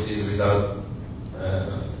just proceeds without,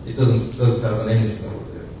 it doesn't have anything over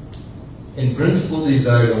there. In principle, these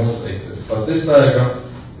diagrams also exist, but this diagram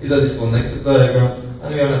is a disconnected diagram,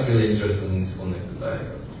 and we are not really interested in disconnected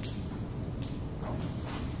diagrams.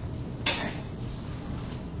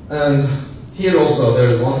 And here also, there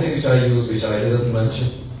is one thing which I use, which I didn't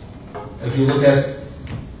mention. If you look at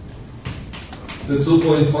the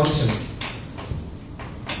 2-point function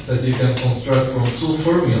that you can construct from 2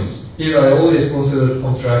 fermions. Here I always consider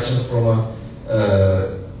contractions from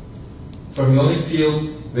a fermionic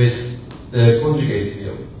field with the conjugate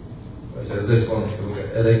field, which is this one. If you look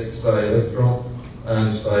at psi electron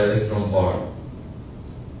and psi electron bar.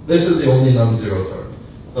 This is the only non-zero term.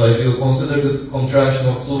 So if you consider the contraction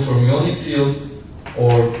of 2 fermionic fields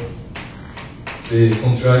or the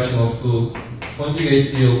contraction of 2 conjugate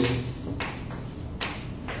fields,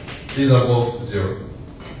 these are both 0.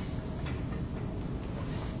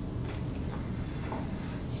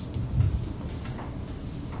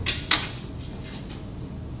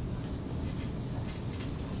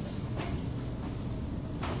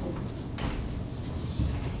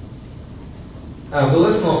 The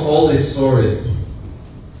lesson of all this story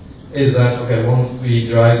is that, okay, once we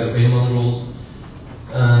derive the Feynman rules,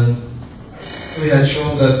 and we had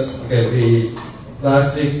shown that, okay,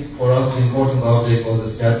 last week for us the important object was the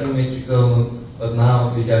scattering matrix element, but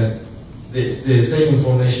now we can, the same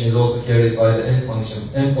information is also carried by the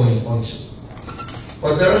endpoint function.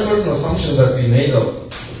 But there are certain assumptions that we made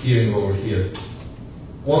up appearing over here.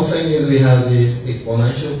 One thing is we have the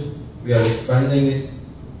exponential, we are expanding it,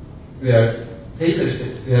 we are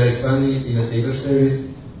expanding it in a Taylor series,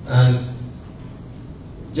 and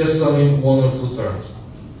just summing 1 or 2 terms.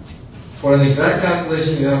 For an exact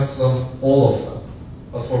calculation, you have to sum all of them.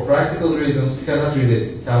 But for practical reasons, you cannot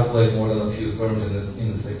really calculate more than a few terms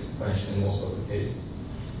in this expansion in most of the cases.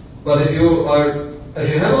 But if you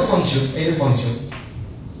have a function, any function,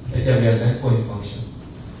 it can be an endpoint function,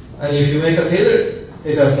 and if you make a Taylor,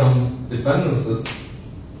 it has some dependencies.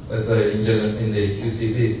 Let's say in the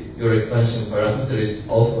QCD, your expansion parameter is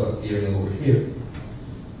alpha appearing over here.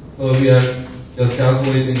 So we are just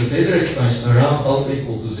calculating the Taylor expansion around alpha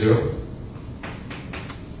equals to 0.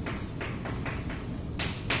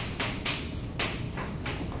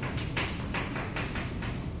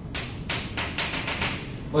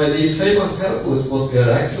 By these Feynman calculus, what we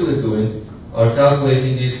are actually doing are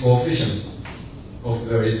calculating these coefficients of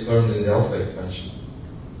various terms in the alpha expansion.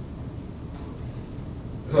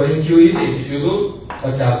 So in QED, if you do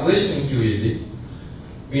a calculation in QED,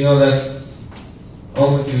 we know that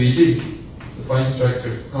alpha QED, the fine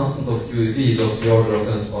structure constant of QED, is of the order of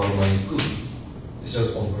 10⁻². It's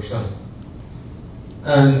just 1%.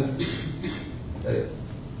 And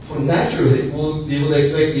For naturally, we would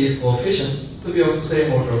expect these coefficients to be of the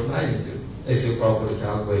same order of magnitude if you properly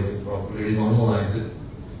calculate it, properly normalize it.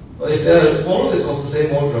 But if they are more or less of the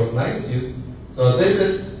same order of magnitude, so this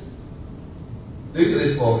is due to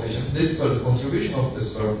this coefficient, this for the contribution of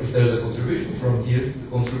this term. If there is a contribution from here, the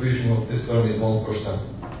contribution of this term is 1%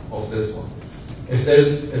 of this one. If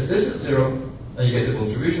this is 0, and you get the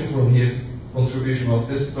contribution from here, contribution of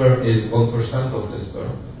this term is 1% of this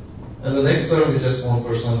term. And the next term is just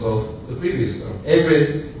 1% of the previous term.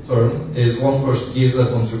 Every term is 1%, gives a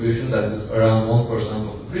contribution that is around 1%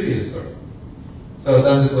 of the previous term. So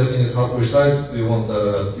then the question is, how precise do you want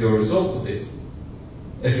your result to be?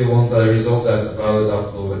 If you want a result that is valid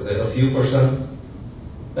up to, let's say, a few percent,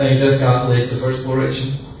 then you just calculate the first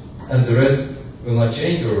correction, and the rest will not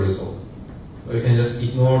change your result. So you can just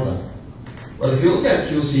ignore them. But if you look at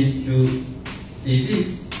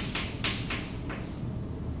QCD,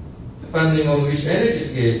 depending on which energy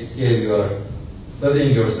scale you are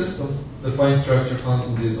studying your system, the fine structure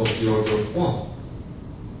constant is of the order of 1.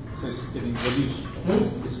 So it's getting reduced.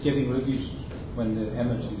 It's getting reduced when the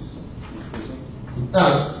energy is increasing.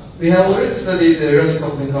 Now, we have already studied the running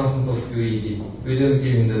coupling constant of QED. We didn't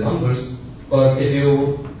give you the numbers, but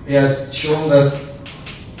we had shown that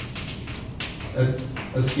at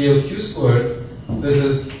a scale Q squared, this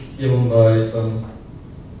is given by some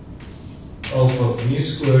alpha mu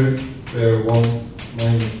squared, where 1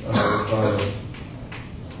 minus pi of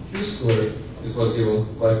Q squared is what given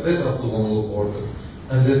like this up to 1 loop order.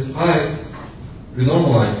 And this pi,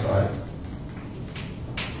 renormalized pi,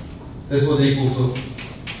 this was equal to,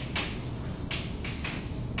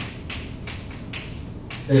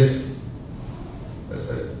 if, let's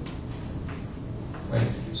say,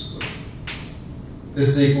 minus Q squared. This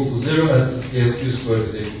is equal to 0 at the scale Q squared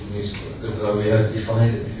is equal to mu squared. This is how we have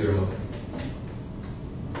defined it, if you remember.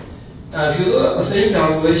 Now, if you do the same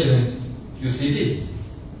calculation in QCD,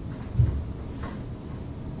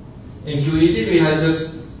 in QED we had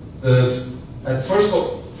just at first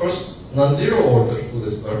non-zero order to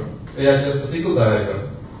this term. We had just a single diagram.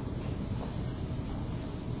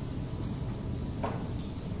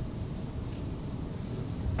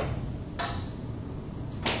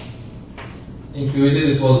 In QED,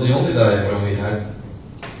 this was the only diagram we had.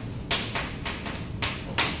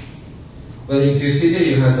 But in QCD,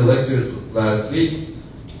 you had the lecture last week,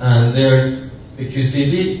 and there, the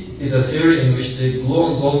QCD is a theory in which the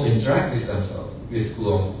gluons also interact with themselves, with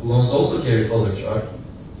gluons. Gluons also carry color charge.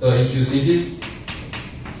 So in QCD,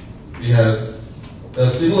 we have a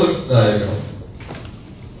similar diagram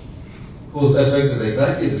whose effect is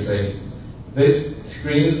exactly the same. This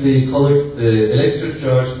screens the electric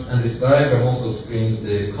charge, and this diagram also screens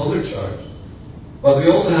the color charge. But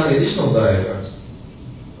we also have additional diagrams.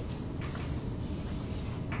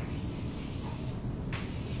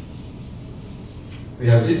 We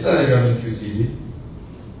have this diagram in QCD.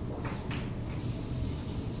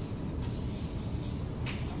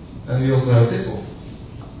 And we also have this one.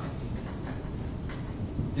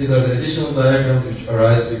 These are the additional diagrams which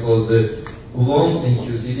arise because the gluons in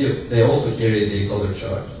QCD, they also carry the color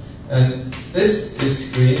charge. And this is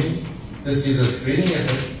screening. This gives a screening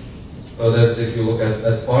effect. So that if you look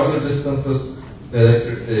at farther distances,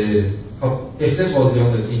 if this was the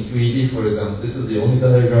only in QED, for example, this is the only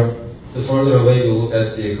diagram. The further away you look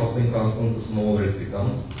at the coupling constant, the smaller it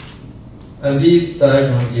becomes. And these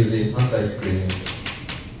diagrams give the anti-screening effect.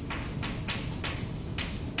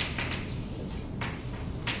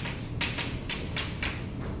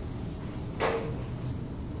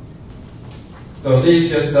 So these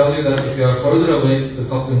just tell you that if you are further away, the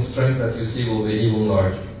coupling strength that you see will be even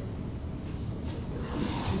larger.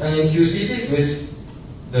 And in QCD, with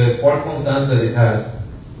the quark content that it has,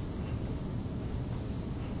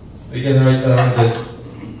 we can write down the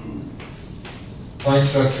fine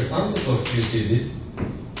structure constant of QCD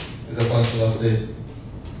is a function of the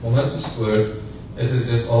momentum squared. It is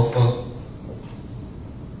just alpha.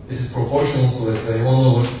 This is proportional to, let's say, 1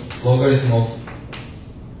 over logarithm of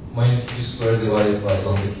minus Q squared divided by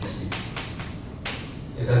lambda QC.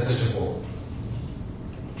 It has such a form.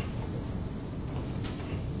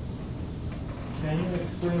 Can you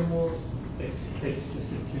explain more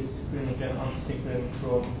explicitly screening and anti-screening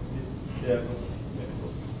from this diagnostic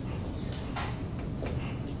method?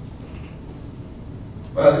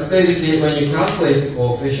 Well, it's basically when you calculate the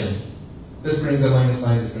coefficients, this brings a minus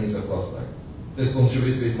sign, this brings a plus sign. This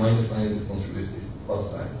contributes with minus sign, this contributes with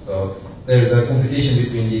plus sign. So there's a competition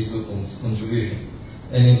between these two contributions.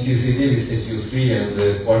 And in QCD with SU3 and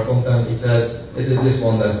the quark content, it is this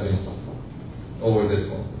one that wins over this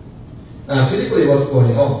one. Now, physically, what's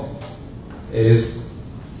going on is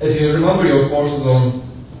if you remember your courses on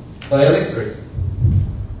dielectrics,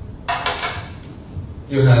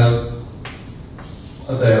 you have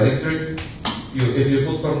a dielectric. If you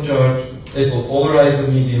put some charge, it will polarize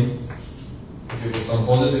the medium. If you put some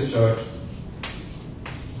positive charge,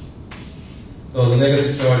 so the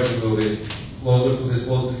negative charges will be closer to this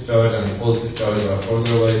positive charge, and the positive charges are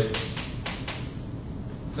further away.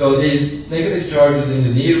 So these negative charges in the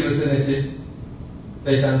near vicinity,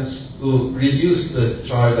 they tend to reduce the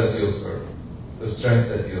charge that you observe, the strength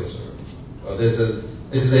that you observe. So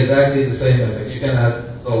it is exactly the same effect. You can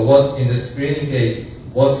ask, so what in this screening case,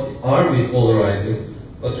 what are we polarizing?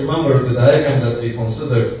 But remember, the diagram that we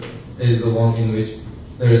considered is the one in which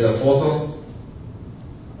there is a photon,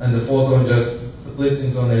 and the photon just splits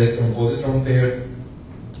into an electron-positron pair,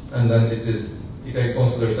 and then you can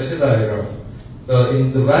consider such a diagram. So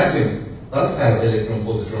in the vacuum, does have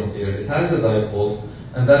electron-positron pair, it has a dipole,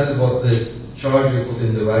 and that is what the charge you put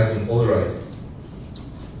in the vacuum polarizes.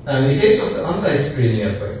 And in the case of the anti-screening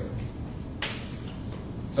effect,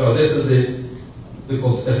 so this is the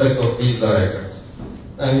effect of these diagrams.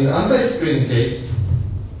 And in the anti-screening case,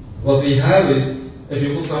 what we have is, if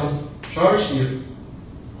you put some charge here,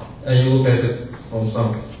 and you look at it from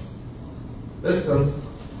some distance,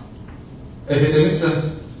 if it emits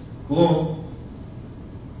a gluon,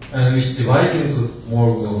 and which divides into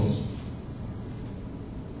more gluons,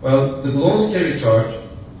 well, the gluons carry charge,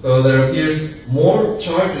 so there appears more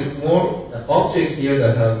objects here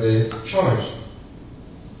that have the charge,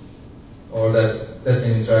 or that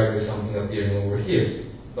can interact with something appearing over here.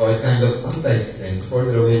 So it kind of anti-screens. The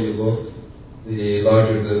further away you go, the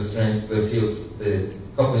larger the strength, the field, the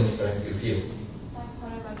coupling strength you feel. It's like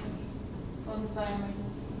paramagnetism. One is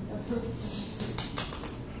diamagnetism.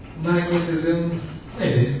 Magnetism,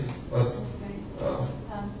 maybe, but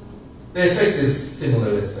the effect is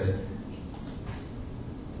similar, let's say.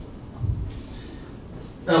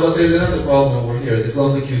 Now, but there's another problem over here. This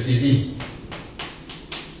lambda QCD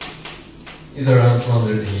is around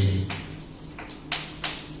 280.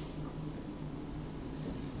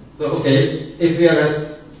 So, okay, if we are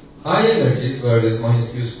at high energies, where this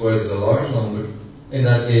minus q squared is a large number, in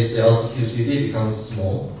that case the alpha QCD becomes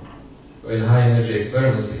small. So in high energy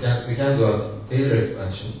experiments, we can do a Taylor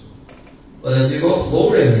expansion. But as you go to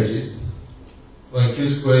lower energies, when q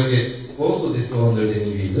squared gets close to this 200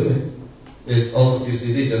 eV limit, this alpha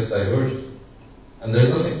QCD just diverges. And there's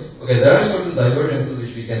nothing. Okay, there are certain divergences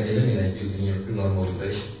which we can eliminate using your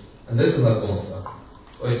normalization. And this is not going to stop.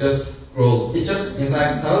 So it just grows. It just, in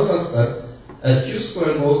fact, tells us that as q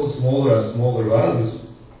squared goes to smaller and smaller values,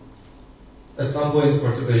 at some point the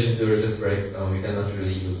perturbation theory just breaks down. We cannot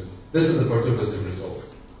really use it. This is the perturbative result.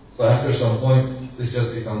 So after some point, this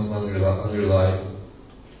just becomes unreliable.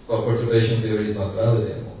 So perturbation theory is not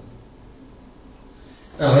valid anymore.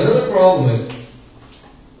 Now another problem is,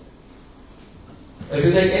 if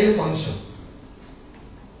you take any function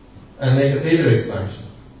and make a Taylor expansion,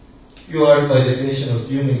 you are by definition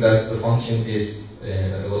assuming that the function is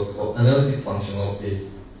analytic function of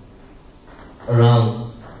this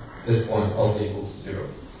around this point alpha equals to 0.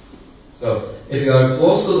 So if you are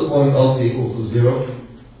close to the point alpha equals to 0,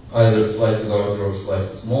 either slightly larger or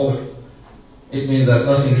slightly smaller, it means that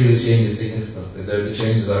nothing really changes significantly. The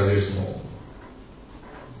changes are very small.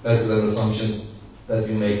 That is an assumption that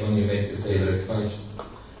you make when you make this Taylor expansion.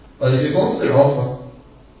 But if you consider alpha,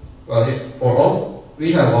 well, for alpha,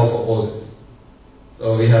 we have alpha positive.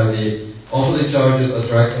 So we have the opposite charges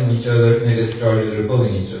attracting each other, negative charges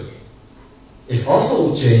repelling each other. If alpha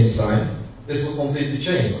would change sign, this will completely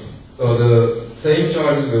change. So the same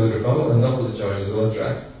charges will repel and opposite charges will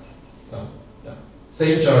attract. No.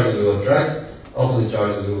 Same charges will attract, opposite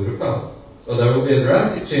charges will repel. So there will be a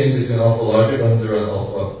drastic change between alpha larger than 0 and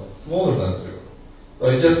alpha smaller than 0. So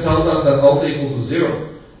it just tells us that alpha equal to 0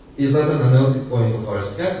 is not an analytic point of our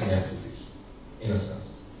scattering application, in a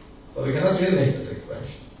sense. So we cannot really make this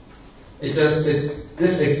expansion.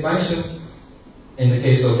 This expansion, in the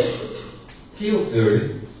case of field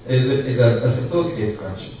theory, is an asymptotic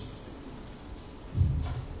expansion.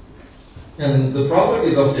 And the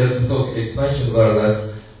properties of the asymptotic expansions are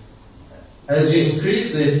that as you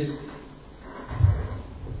increase the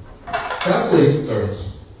calculated terms,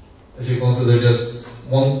 if you consider just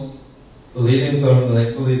one, the leading term, the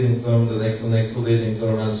next leading term, the next leading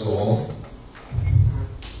term, and so on,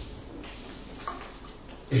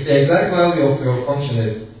 if the exact value of your function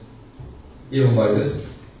is given by this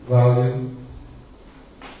value,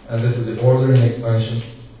 and this is the ordering expansion,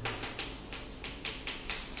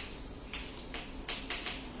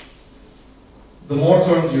 the more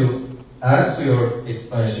terms you add to your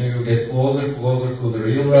expansion, you get closer to the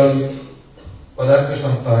real value. but after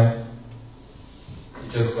some time,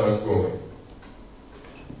 it just starts growing.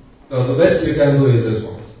 So the best you can do is this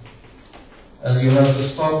one. And you have to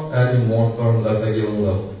stop adding more terms at a given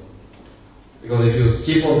level. Because if you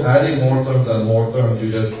keep on adding more terms and more terms,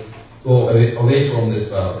 you just go away from this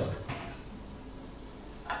value.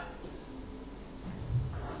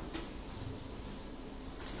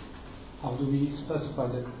 How do we specify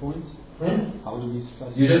that point? How do we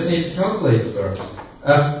specify? You just need to calculate the terms.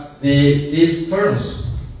 These terms,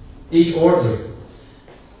 each order,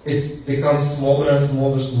 it becomes smaller and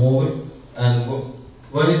smaller, and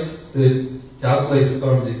when the calculated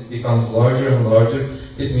term becomes larger and larger,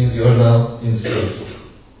 it means you are now in zero.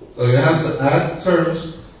 So you have to add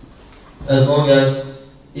terms as long as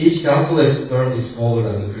each calculated term is smaller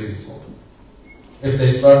than the previous one. If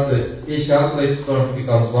they start each calculated term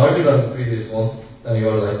becomes larger than the previous one, then you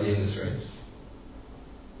are likely in this range.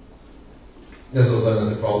 This was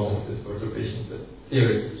another problem with this perturbation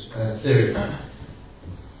theory.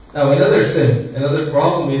 Now another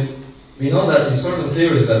problem is, we know that in certain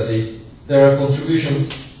theories at least, there are contributions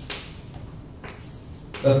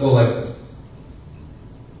that go like this.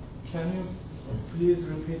 Can you please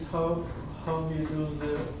repeat how we do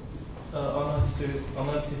the analysis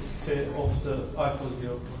of the alpha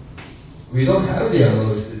 0? We don't have the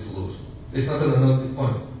analysis to lose. It's not an analytic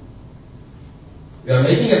point. We are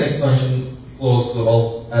making an expansion close to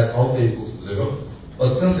at alpha equals to 0,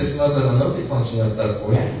 but since it's not an analytic function at that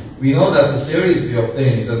point, we know that the series we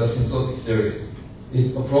obtain is an asymptotic series.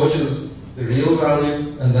 It approaches the real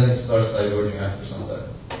value and then it starts diverging after some time.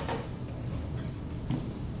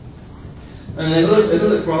 And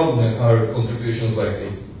another problem are contributions like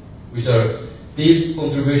these, which are, these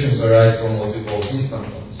contributions arise from what we call instant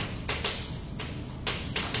ones.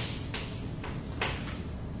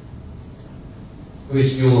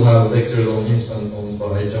 Which you will have lectures on instant ones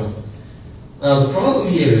by John. Now the problem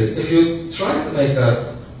here is, if you try to make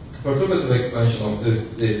a perturbative expansion of this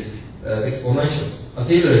exponential, a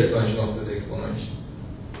Taylor expansion of this exponential.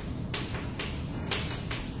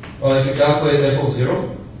 Well, if you calculate f of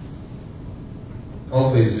 0,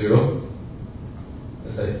 alpha is 0,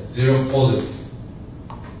 let's say 0 positive.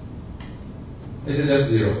 This is just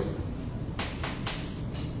 0.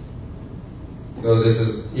 Because this is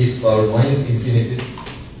e to the power minus infinity.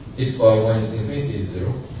 E to the power minus infinity is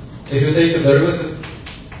 0. If you take the derivative,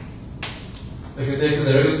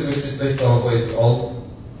 with respect to alpha, it's all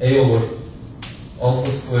a over alpha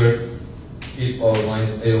squared e to the power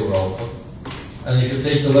minus a over alpha. And if you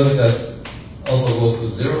take the limit that alpha goes to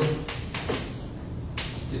 0,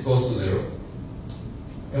 it goes to 0.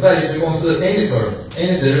 In fact, if you consider any term,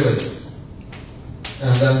 any derivative,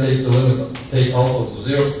 and then take the limit, take alpha to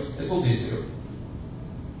 0, it will be 0.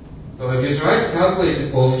 So if you try to calculate the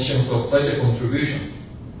coefficients of such a contribution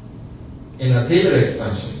in a Taylor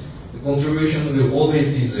expansion, the contribution will always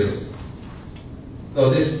be 0. So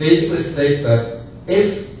this basically states that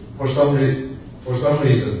if for some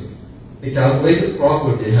reason the calculated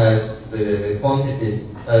property has the quantity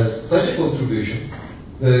as such a contribution,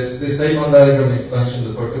 this Feynman diagram expansion,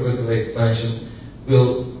 the perturbative expansion,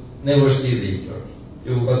 will never see these terms.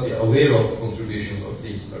 You will not be aware of the contributions of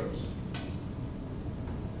these terms.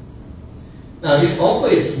 Now, if alpha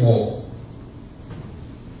is small,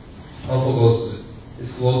 alpha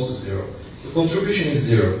is close to 0. The contribution is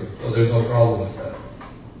 0, so there is no problem with that.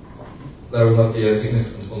 There will not be a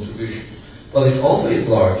significant contribution. But if alpha is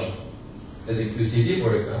large, as in QCD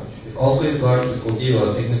for example, if alpha is large, this will give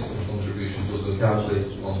a significant contribution to the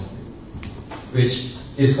calculated quantity, which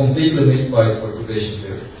is completely missed by the perturbation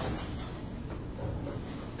theory.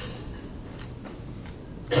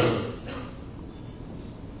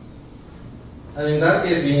 And in that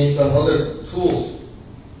case, we need some other tools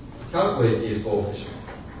to calculate these coefficients,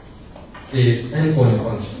 these endpoint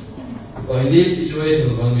functions. So in these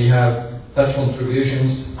situations, when we have such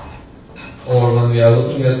contributions, or when we are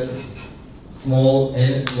looking at small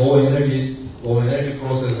and low energy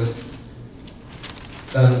processes,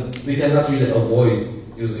 then we cannot really avoid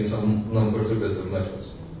using some non-perturbative methods.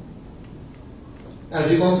 And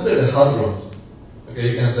if you consider the hadrons, okay,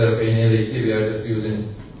 you can say, okay, in LHC we are just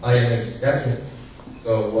using high energy scattering,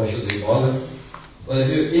 so why should we bother? But if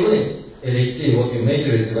you, even in LHC, what you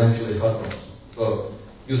measure is eventually hadrons. So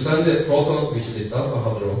you send a proton, which is itself a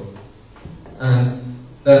hadron, and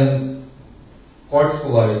then quarks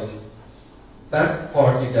collide. That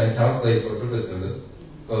part you can calculate perturbatively,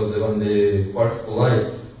 because when the quarks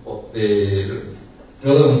collide, the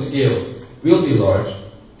relevant scale will be large,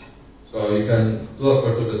 so you can do a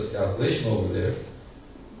perturbative calculation over there.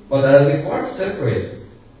 But as the quarks separate,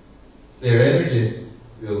 their energy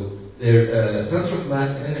will their center of mass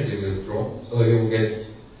and energy will drop, so you will get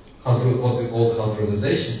what we call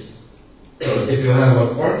hadronization. So if you have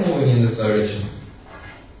a quark moving in this direction,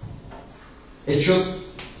 it should,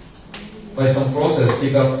 by some process,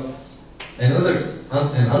 pick up an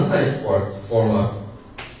anti-quark to form a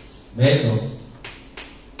magnon.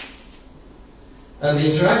 And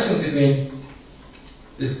the interaction between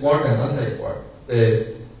this quark and anti-quark,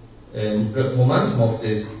 the momentum of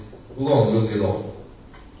this gluon will be low.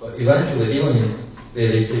 So eventually, even in the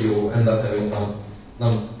LHC, you will end up having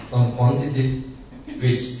some quantity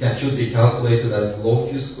which should be calculated at log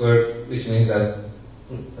Q squared, which means that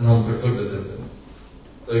non-perturbative.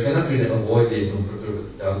 So you cannot really avoid these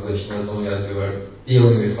non-perturbative calculations as long as you are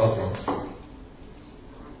dealing with hadrons.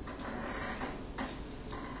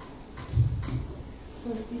 So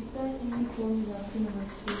is there any formula similar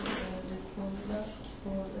to this formula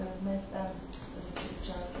for mass and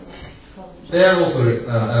charge or color charge? They are also,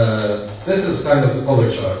 this is kind of the color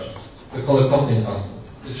charge, the color coupling constant.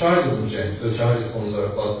 The charge doesn't change, the charge is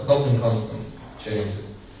conserved, but the coupling constant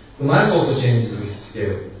changes. The mass also changes with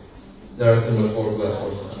scale. There are similar formulas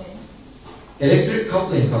for that. Electric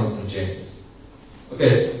coupling constant changes.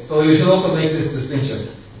 Okay, so you should also make this distinction.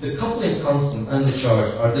 The coupling constant and the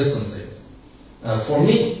charge are different things. For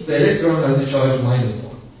me, the electron has the charge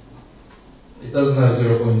 -1. It doesn't have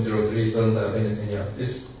 0.03, it doesn't have anything else.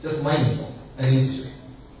 It's just -1, an integer.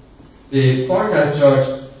 The quark has charge,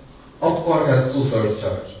 up quark has 2/3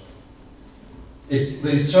 charge.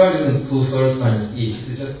 This charge isn't 2/3 times E,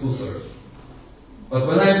 it's just 2/3. But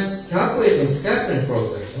when I'm calculating scattering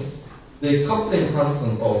cross-sections, the coupling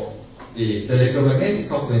constant of the electromagnetic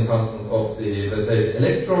coupling constant of the, let's say, the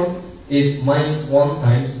electron is -1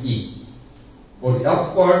 times E. For the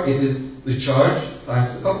up quark, it is the charge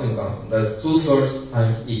times the coupling constant. That's 2/3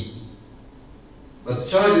 times E. But the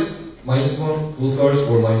charge is -1, 2/3,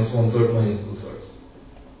 or -1/3, -2/3.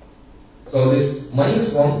 So this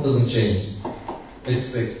 -1 doesn't change. It's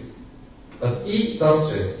fixed. But E does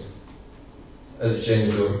change as you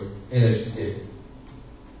change your energy scale.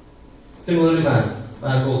 Similarly,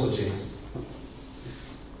 mass also changes.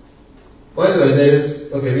 By the way,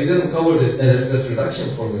 okay, we didn't cover this LSS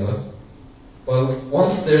reduction formula, but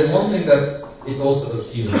there is one thing that it also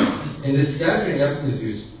assumes. In the scattering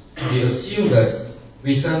amplitudes, we assume that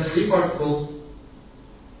we send three particles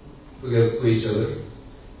to each other,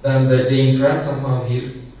 then they interact somehow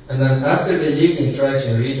here, and then after they leave the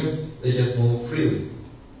interaction region, they just move freely.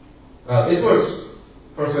 It works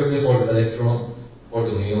perfectly for the electron, for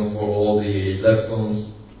the muon, for all the leptons.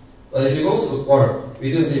 But if you go to the quark,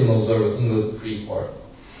 we didn't even observe a single free quark.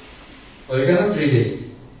 So you cannot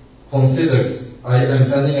really consider, I'm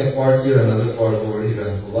sending a quark here, another quark over here,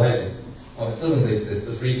 and colliding. No, it doesn't exist.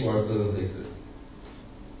 The free quark doesn't exist.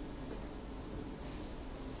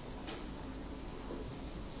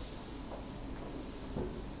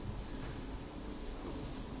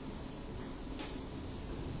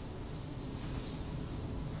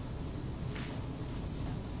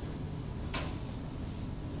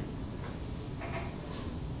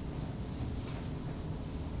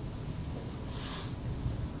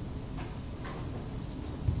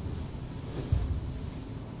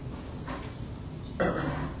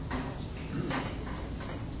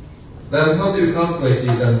 Then how do you calculate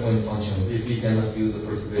these endpoint functions if we cannot use the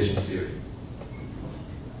perturbation theory?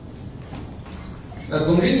 A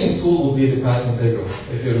convenient tool would be the path integral.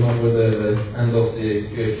 If you remember the end of the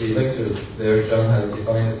QFT lecture, there John has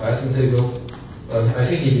defined the path integral. I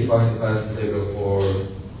think he defined the path integral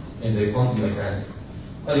in the quantum mechanics.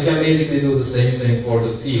 But you can basically do the same thing for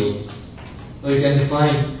the fields. So you can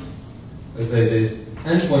define, let's say, the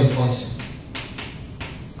endpoint function.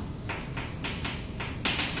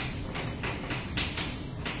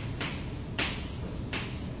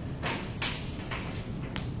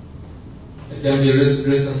 It can be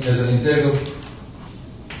written as an integral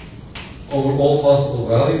over all possible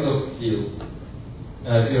values of fields.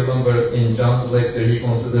 If you remember in John's lecture, he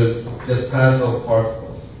considered just paths of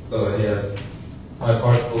particles. So he has my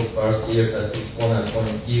particle starts here at x1 at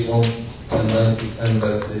point t1, and then it ends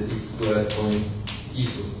at x2 at point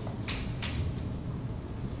t2.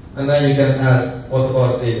 And then you can ask, what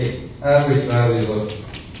about the average value of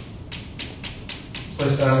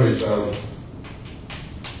such average value?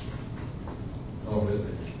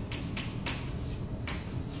 Obviously.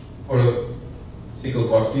 For a single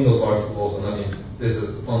particle also, I mean, this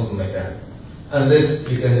is quantum mechanics. And this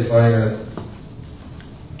you can define as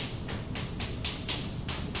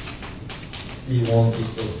T1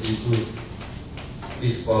 equals T2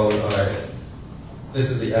 e to power I.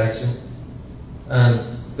 This is the action.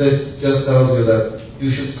 And this just tells you that you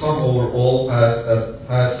should sum over all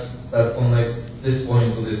paths that connect this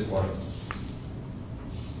point to this point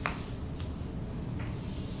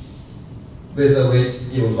with a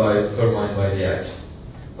weight given by determined by the action.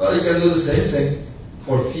 Well, you can do the same thing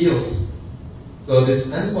for fields. So this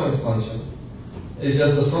endpoint function is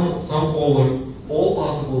just the sum over all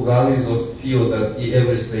possible values of fields at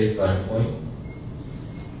every space-time point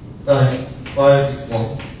times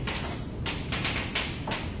 5x1,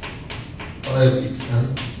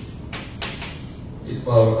 5xn is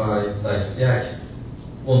power I times the action.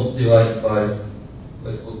 1 divided by,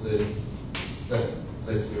 let's put the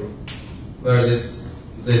z0, where this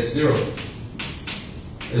z0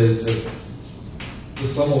 is just the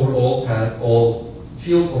sum over all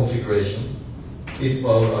field configurations is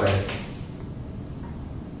power I.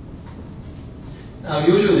 Now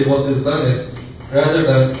usually what is done is, rather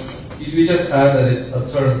than, we just add a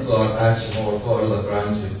term to our action or to our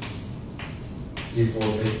Lagrangian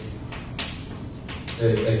default x,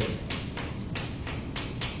 x,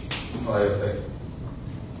 phi of x.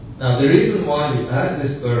 Now the reason why we add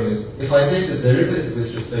this term is, if I take the derivative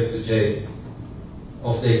with respect to j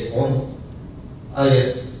of the exponent, I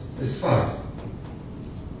get this phi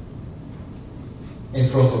in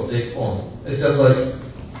front of the exponent. It's just like,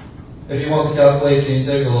 if you want to calculate the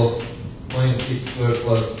integral of minus x squared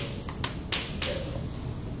plus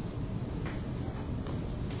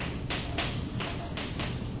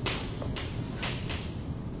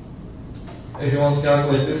if you want to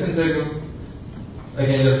calculate this integral,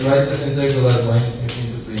 again just write this integral as minus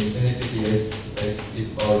infinity to infinity dx x e to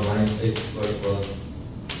the power minus x squared plus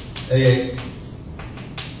ax.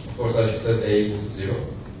 Of course I should set a equal to 0.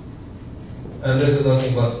 And this is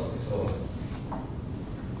nothing but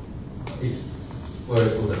x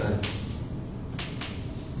squared to the n.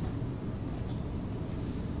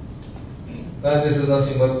 And this is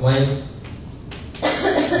nothing but minus a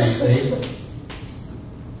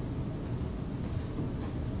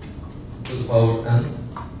to the power n,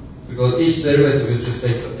 because each derivative with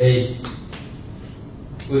respect to a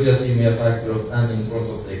will just give me a factor of n in front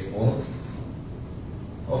of the exponent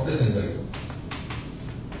of this integral.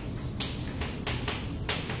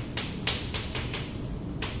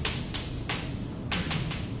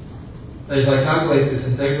 If I calculate this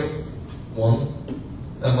integral once,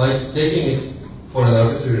 and by taking it for an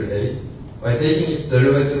arbitrary a, by taking its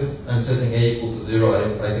derivative and setting a equal to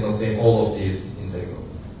 0, I can obtain all of these integrals.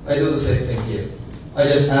 I do the same thing here. I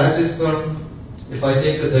just add this term. If I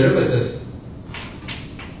take the derivative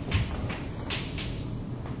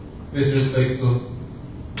with respect to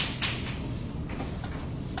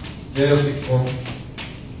j of x1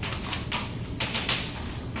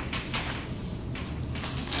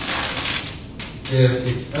 j of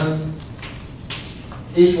xn,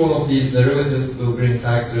 each one of these derivatives will bring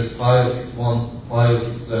factors phi of x1, phi of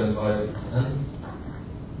x2, and phi of xn.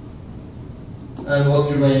 And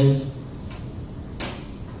what remains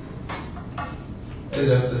is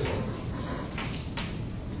just this one.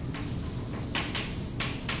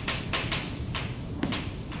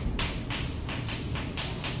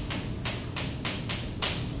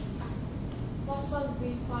 What was the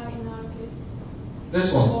phi in our case?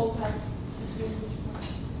 This one. All paths between which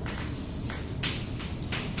points?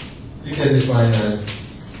 You can define as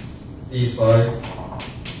d phi,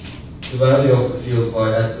 the value of the field phi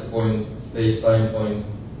at the point, space-time point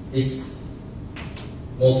x,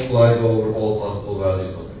 multiplied over all possible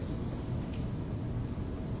values of x.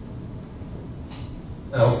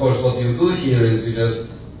 Now, of course, what you do here is you just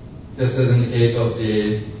as in the case of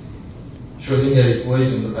the Schrödinger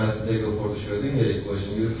equation, the path integral for the Schrödinger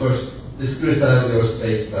equation, you first discretize your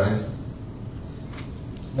space-time.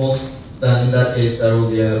 Then in that case, there will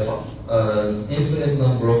be an infinite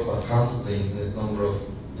number of, countably infinite number of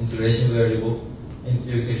integration variables.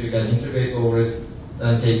 If you can integrate over it,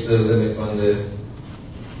 then take the limit when the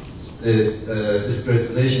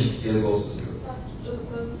discretization scale goes to 0.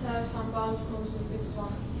 Does it have some bound constant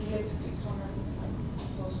x1 related to x1 and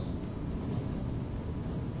x2?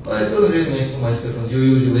 But it doesn't really make too much difference. You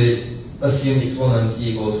usually assume x1 and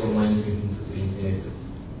t goes from minus infinity to infinity.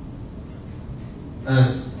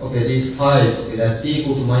 And okay, these phi's, okay, that t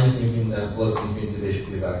equal to minus infinity and plus infinity, they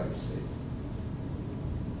should be vector space.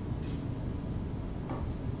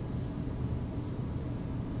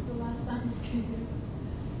 The last time is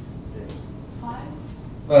the 5?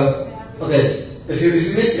 Well, okay, if you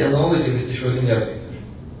make the analogy with the Schrödinger picture,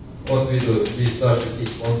 what we do, we start with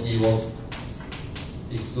x1, t1,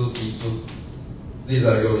 x2, t2. These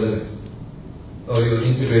are your limits. So you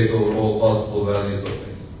integrate over all possible values of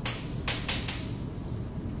x.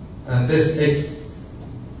 And this x,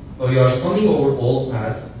 so you are summing over all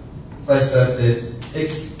paths such that the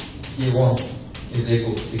x t1 is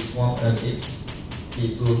equal to x1 and x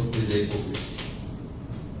p2 is equal to x.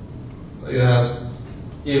 So you have,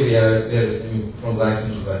 here we are, there is from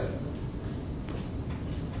vacuum to vacuum.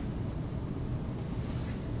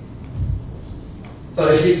 So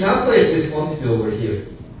if we calculate this quantity over here,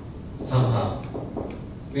 somehow,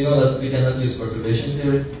 we know that we cannot use perturbation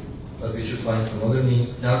theory, but we should find some other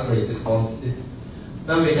means to calculate this quantity.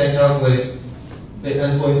 Then we can calculate the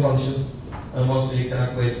endpoint function, and once we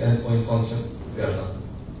calculate the endpoint function, we are done.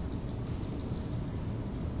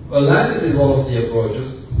 Well, lattice is one of the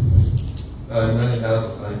approaches. I'm running out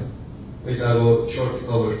of time, which I will shortly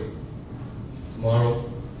cover tomorrow.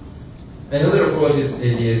 Another approach is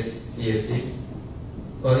ADS-CFT.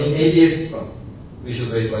 Well, in ADS, we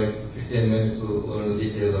should wait like 15 minutes to learn the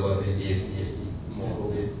details about ADS-CFT. More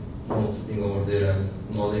will be sitting over there and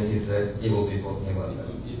nodding his head. He will be talking about that.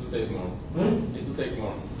 It will take more. It will take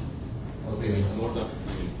more. What do you mean? More than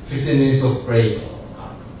 15 minutes. 15 minutes of break.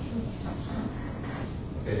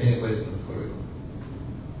 Okay, any questions before we go?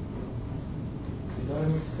 Did I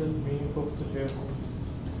miss the meaning of the J equals?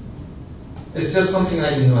 It's just something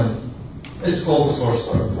I invent. It's called the source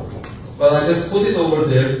star. Well, I just put it over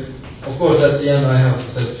there. Of course, at the end, I have to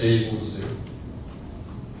set J equal to 0.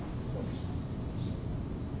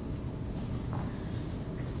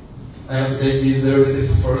 I have to take these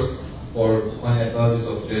derivatives first for finite values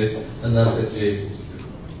of J, and then set J equal to 0.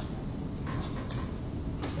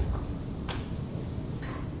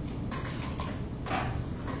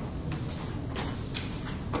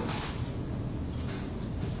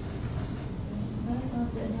 Where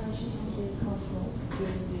does the energy scale come from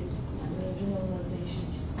during the renormalization?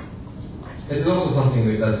 It is also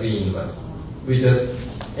something that we invent. We just,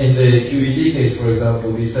 in the QED case, for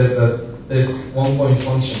example, we said that this one-point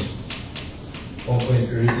function, one-point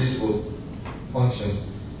irreducible functions,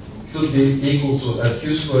 should be equal to, at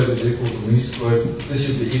q squared is equal to mu squared, this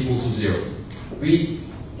should be equal to 0. We,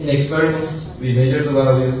 in experiments, we measure the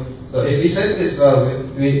value. So if we set this value,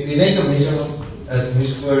 we make a measurement at mu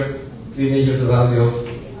squared, we measure the value of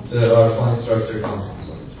our fine structure constant.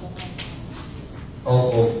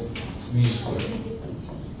 Alpha of mu squared.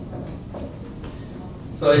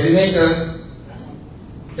 So if you make a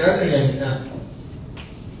Gaussian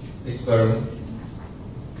experiment,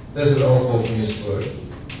 this is alpha of mu squared.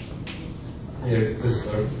 Here, this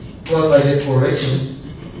term. Plus I get correction.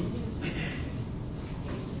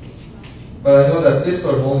 But I know that this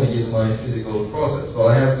term only gives my physical process. So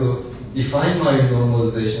I have to define my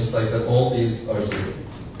normalization such that all these are 0.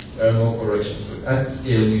 There are no corrections at the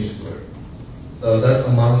scale mu squared. So that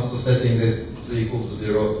amounts to setting this to equal to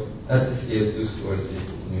 0 at the scale q squared is equal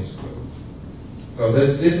to mu squared. So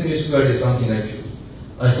this mu squared is something I choose.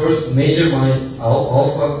 I first measure my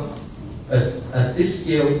alpha at this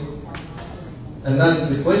scale, and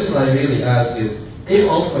then the question I really ask is, if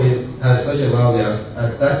alpha has such a value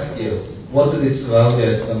at that scale, what is its value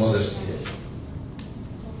at some other scale?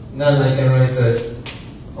 Then I can write that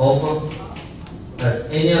alpha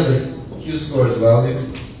at any other q squared value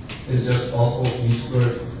is just alpha of mu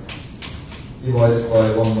squared divided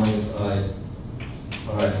by 1 minus I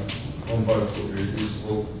pi, one particle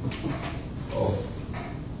irreducible of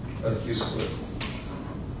at q squared.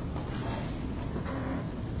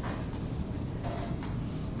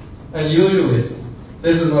 And usually,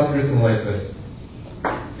 this is not written like this.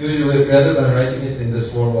 Usually, rather than writing it in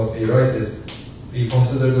this form, what we write is, we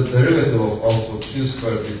consider the derivative of alpha q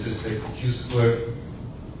squared with respect to q squared,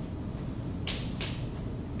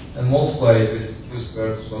 and multiply it with q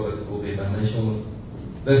squared so that it will be dimensionless.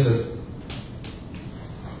 This is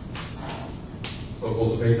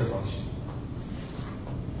so-called beta function.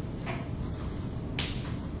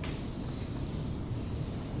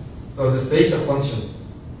 So this beta function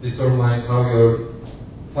determines how your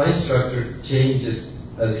fine structure changes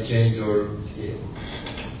as you change your scale.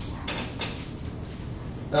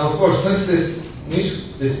 Now, of course, since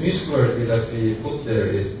this mu squared that we put there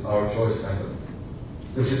is our choice kind of,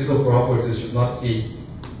 the physical properties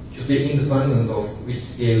should be independent of which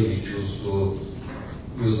scale we choose to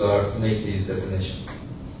use to make these definitions.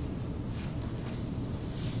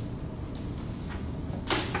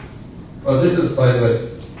 Well, this is, by the way,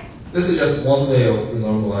 this is just one way of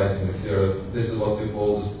renormalizing the theorem. This is what we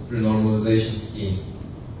call renormalization schemes.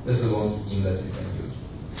 This is one scheme that you can use.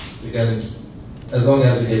 You can, as long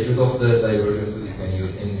as you get rid of the divergences, you can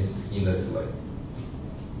use any scheme that you like.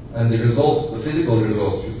 And the results, the physical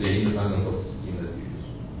results, should be independent of the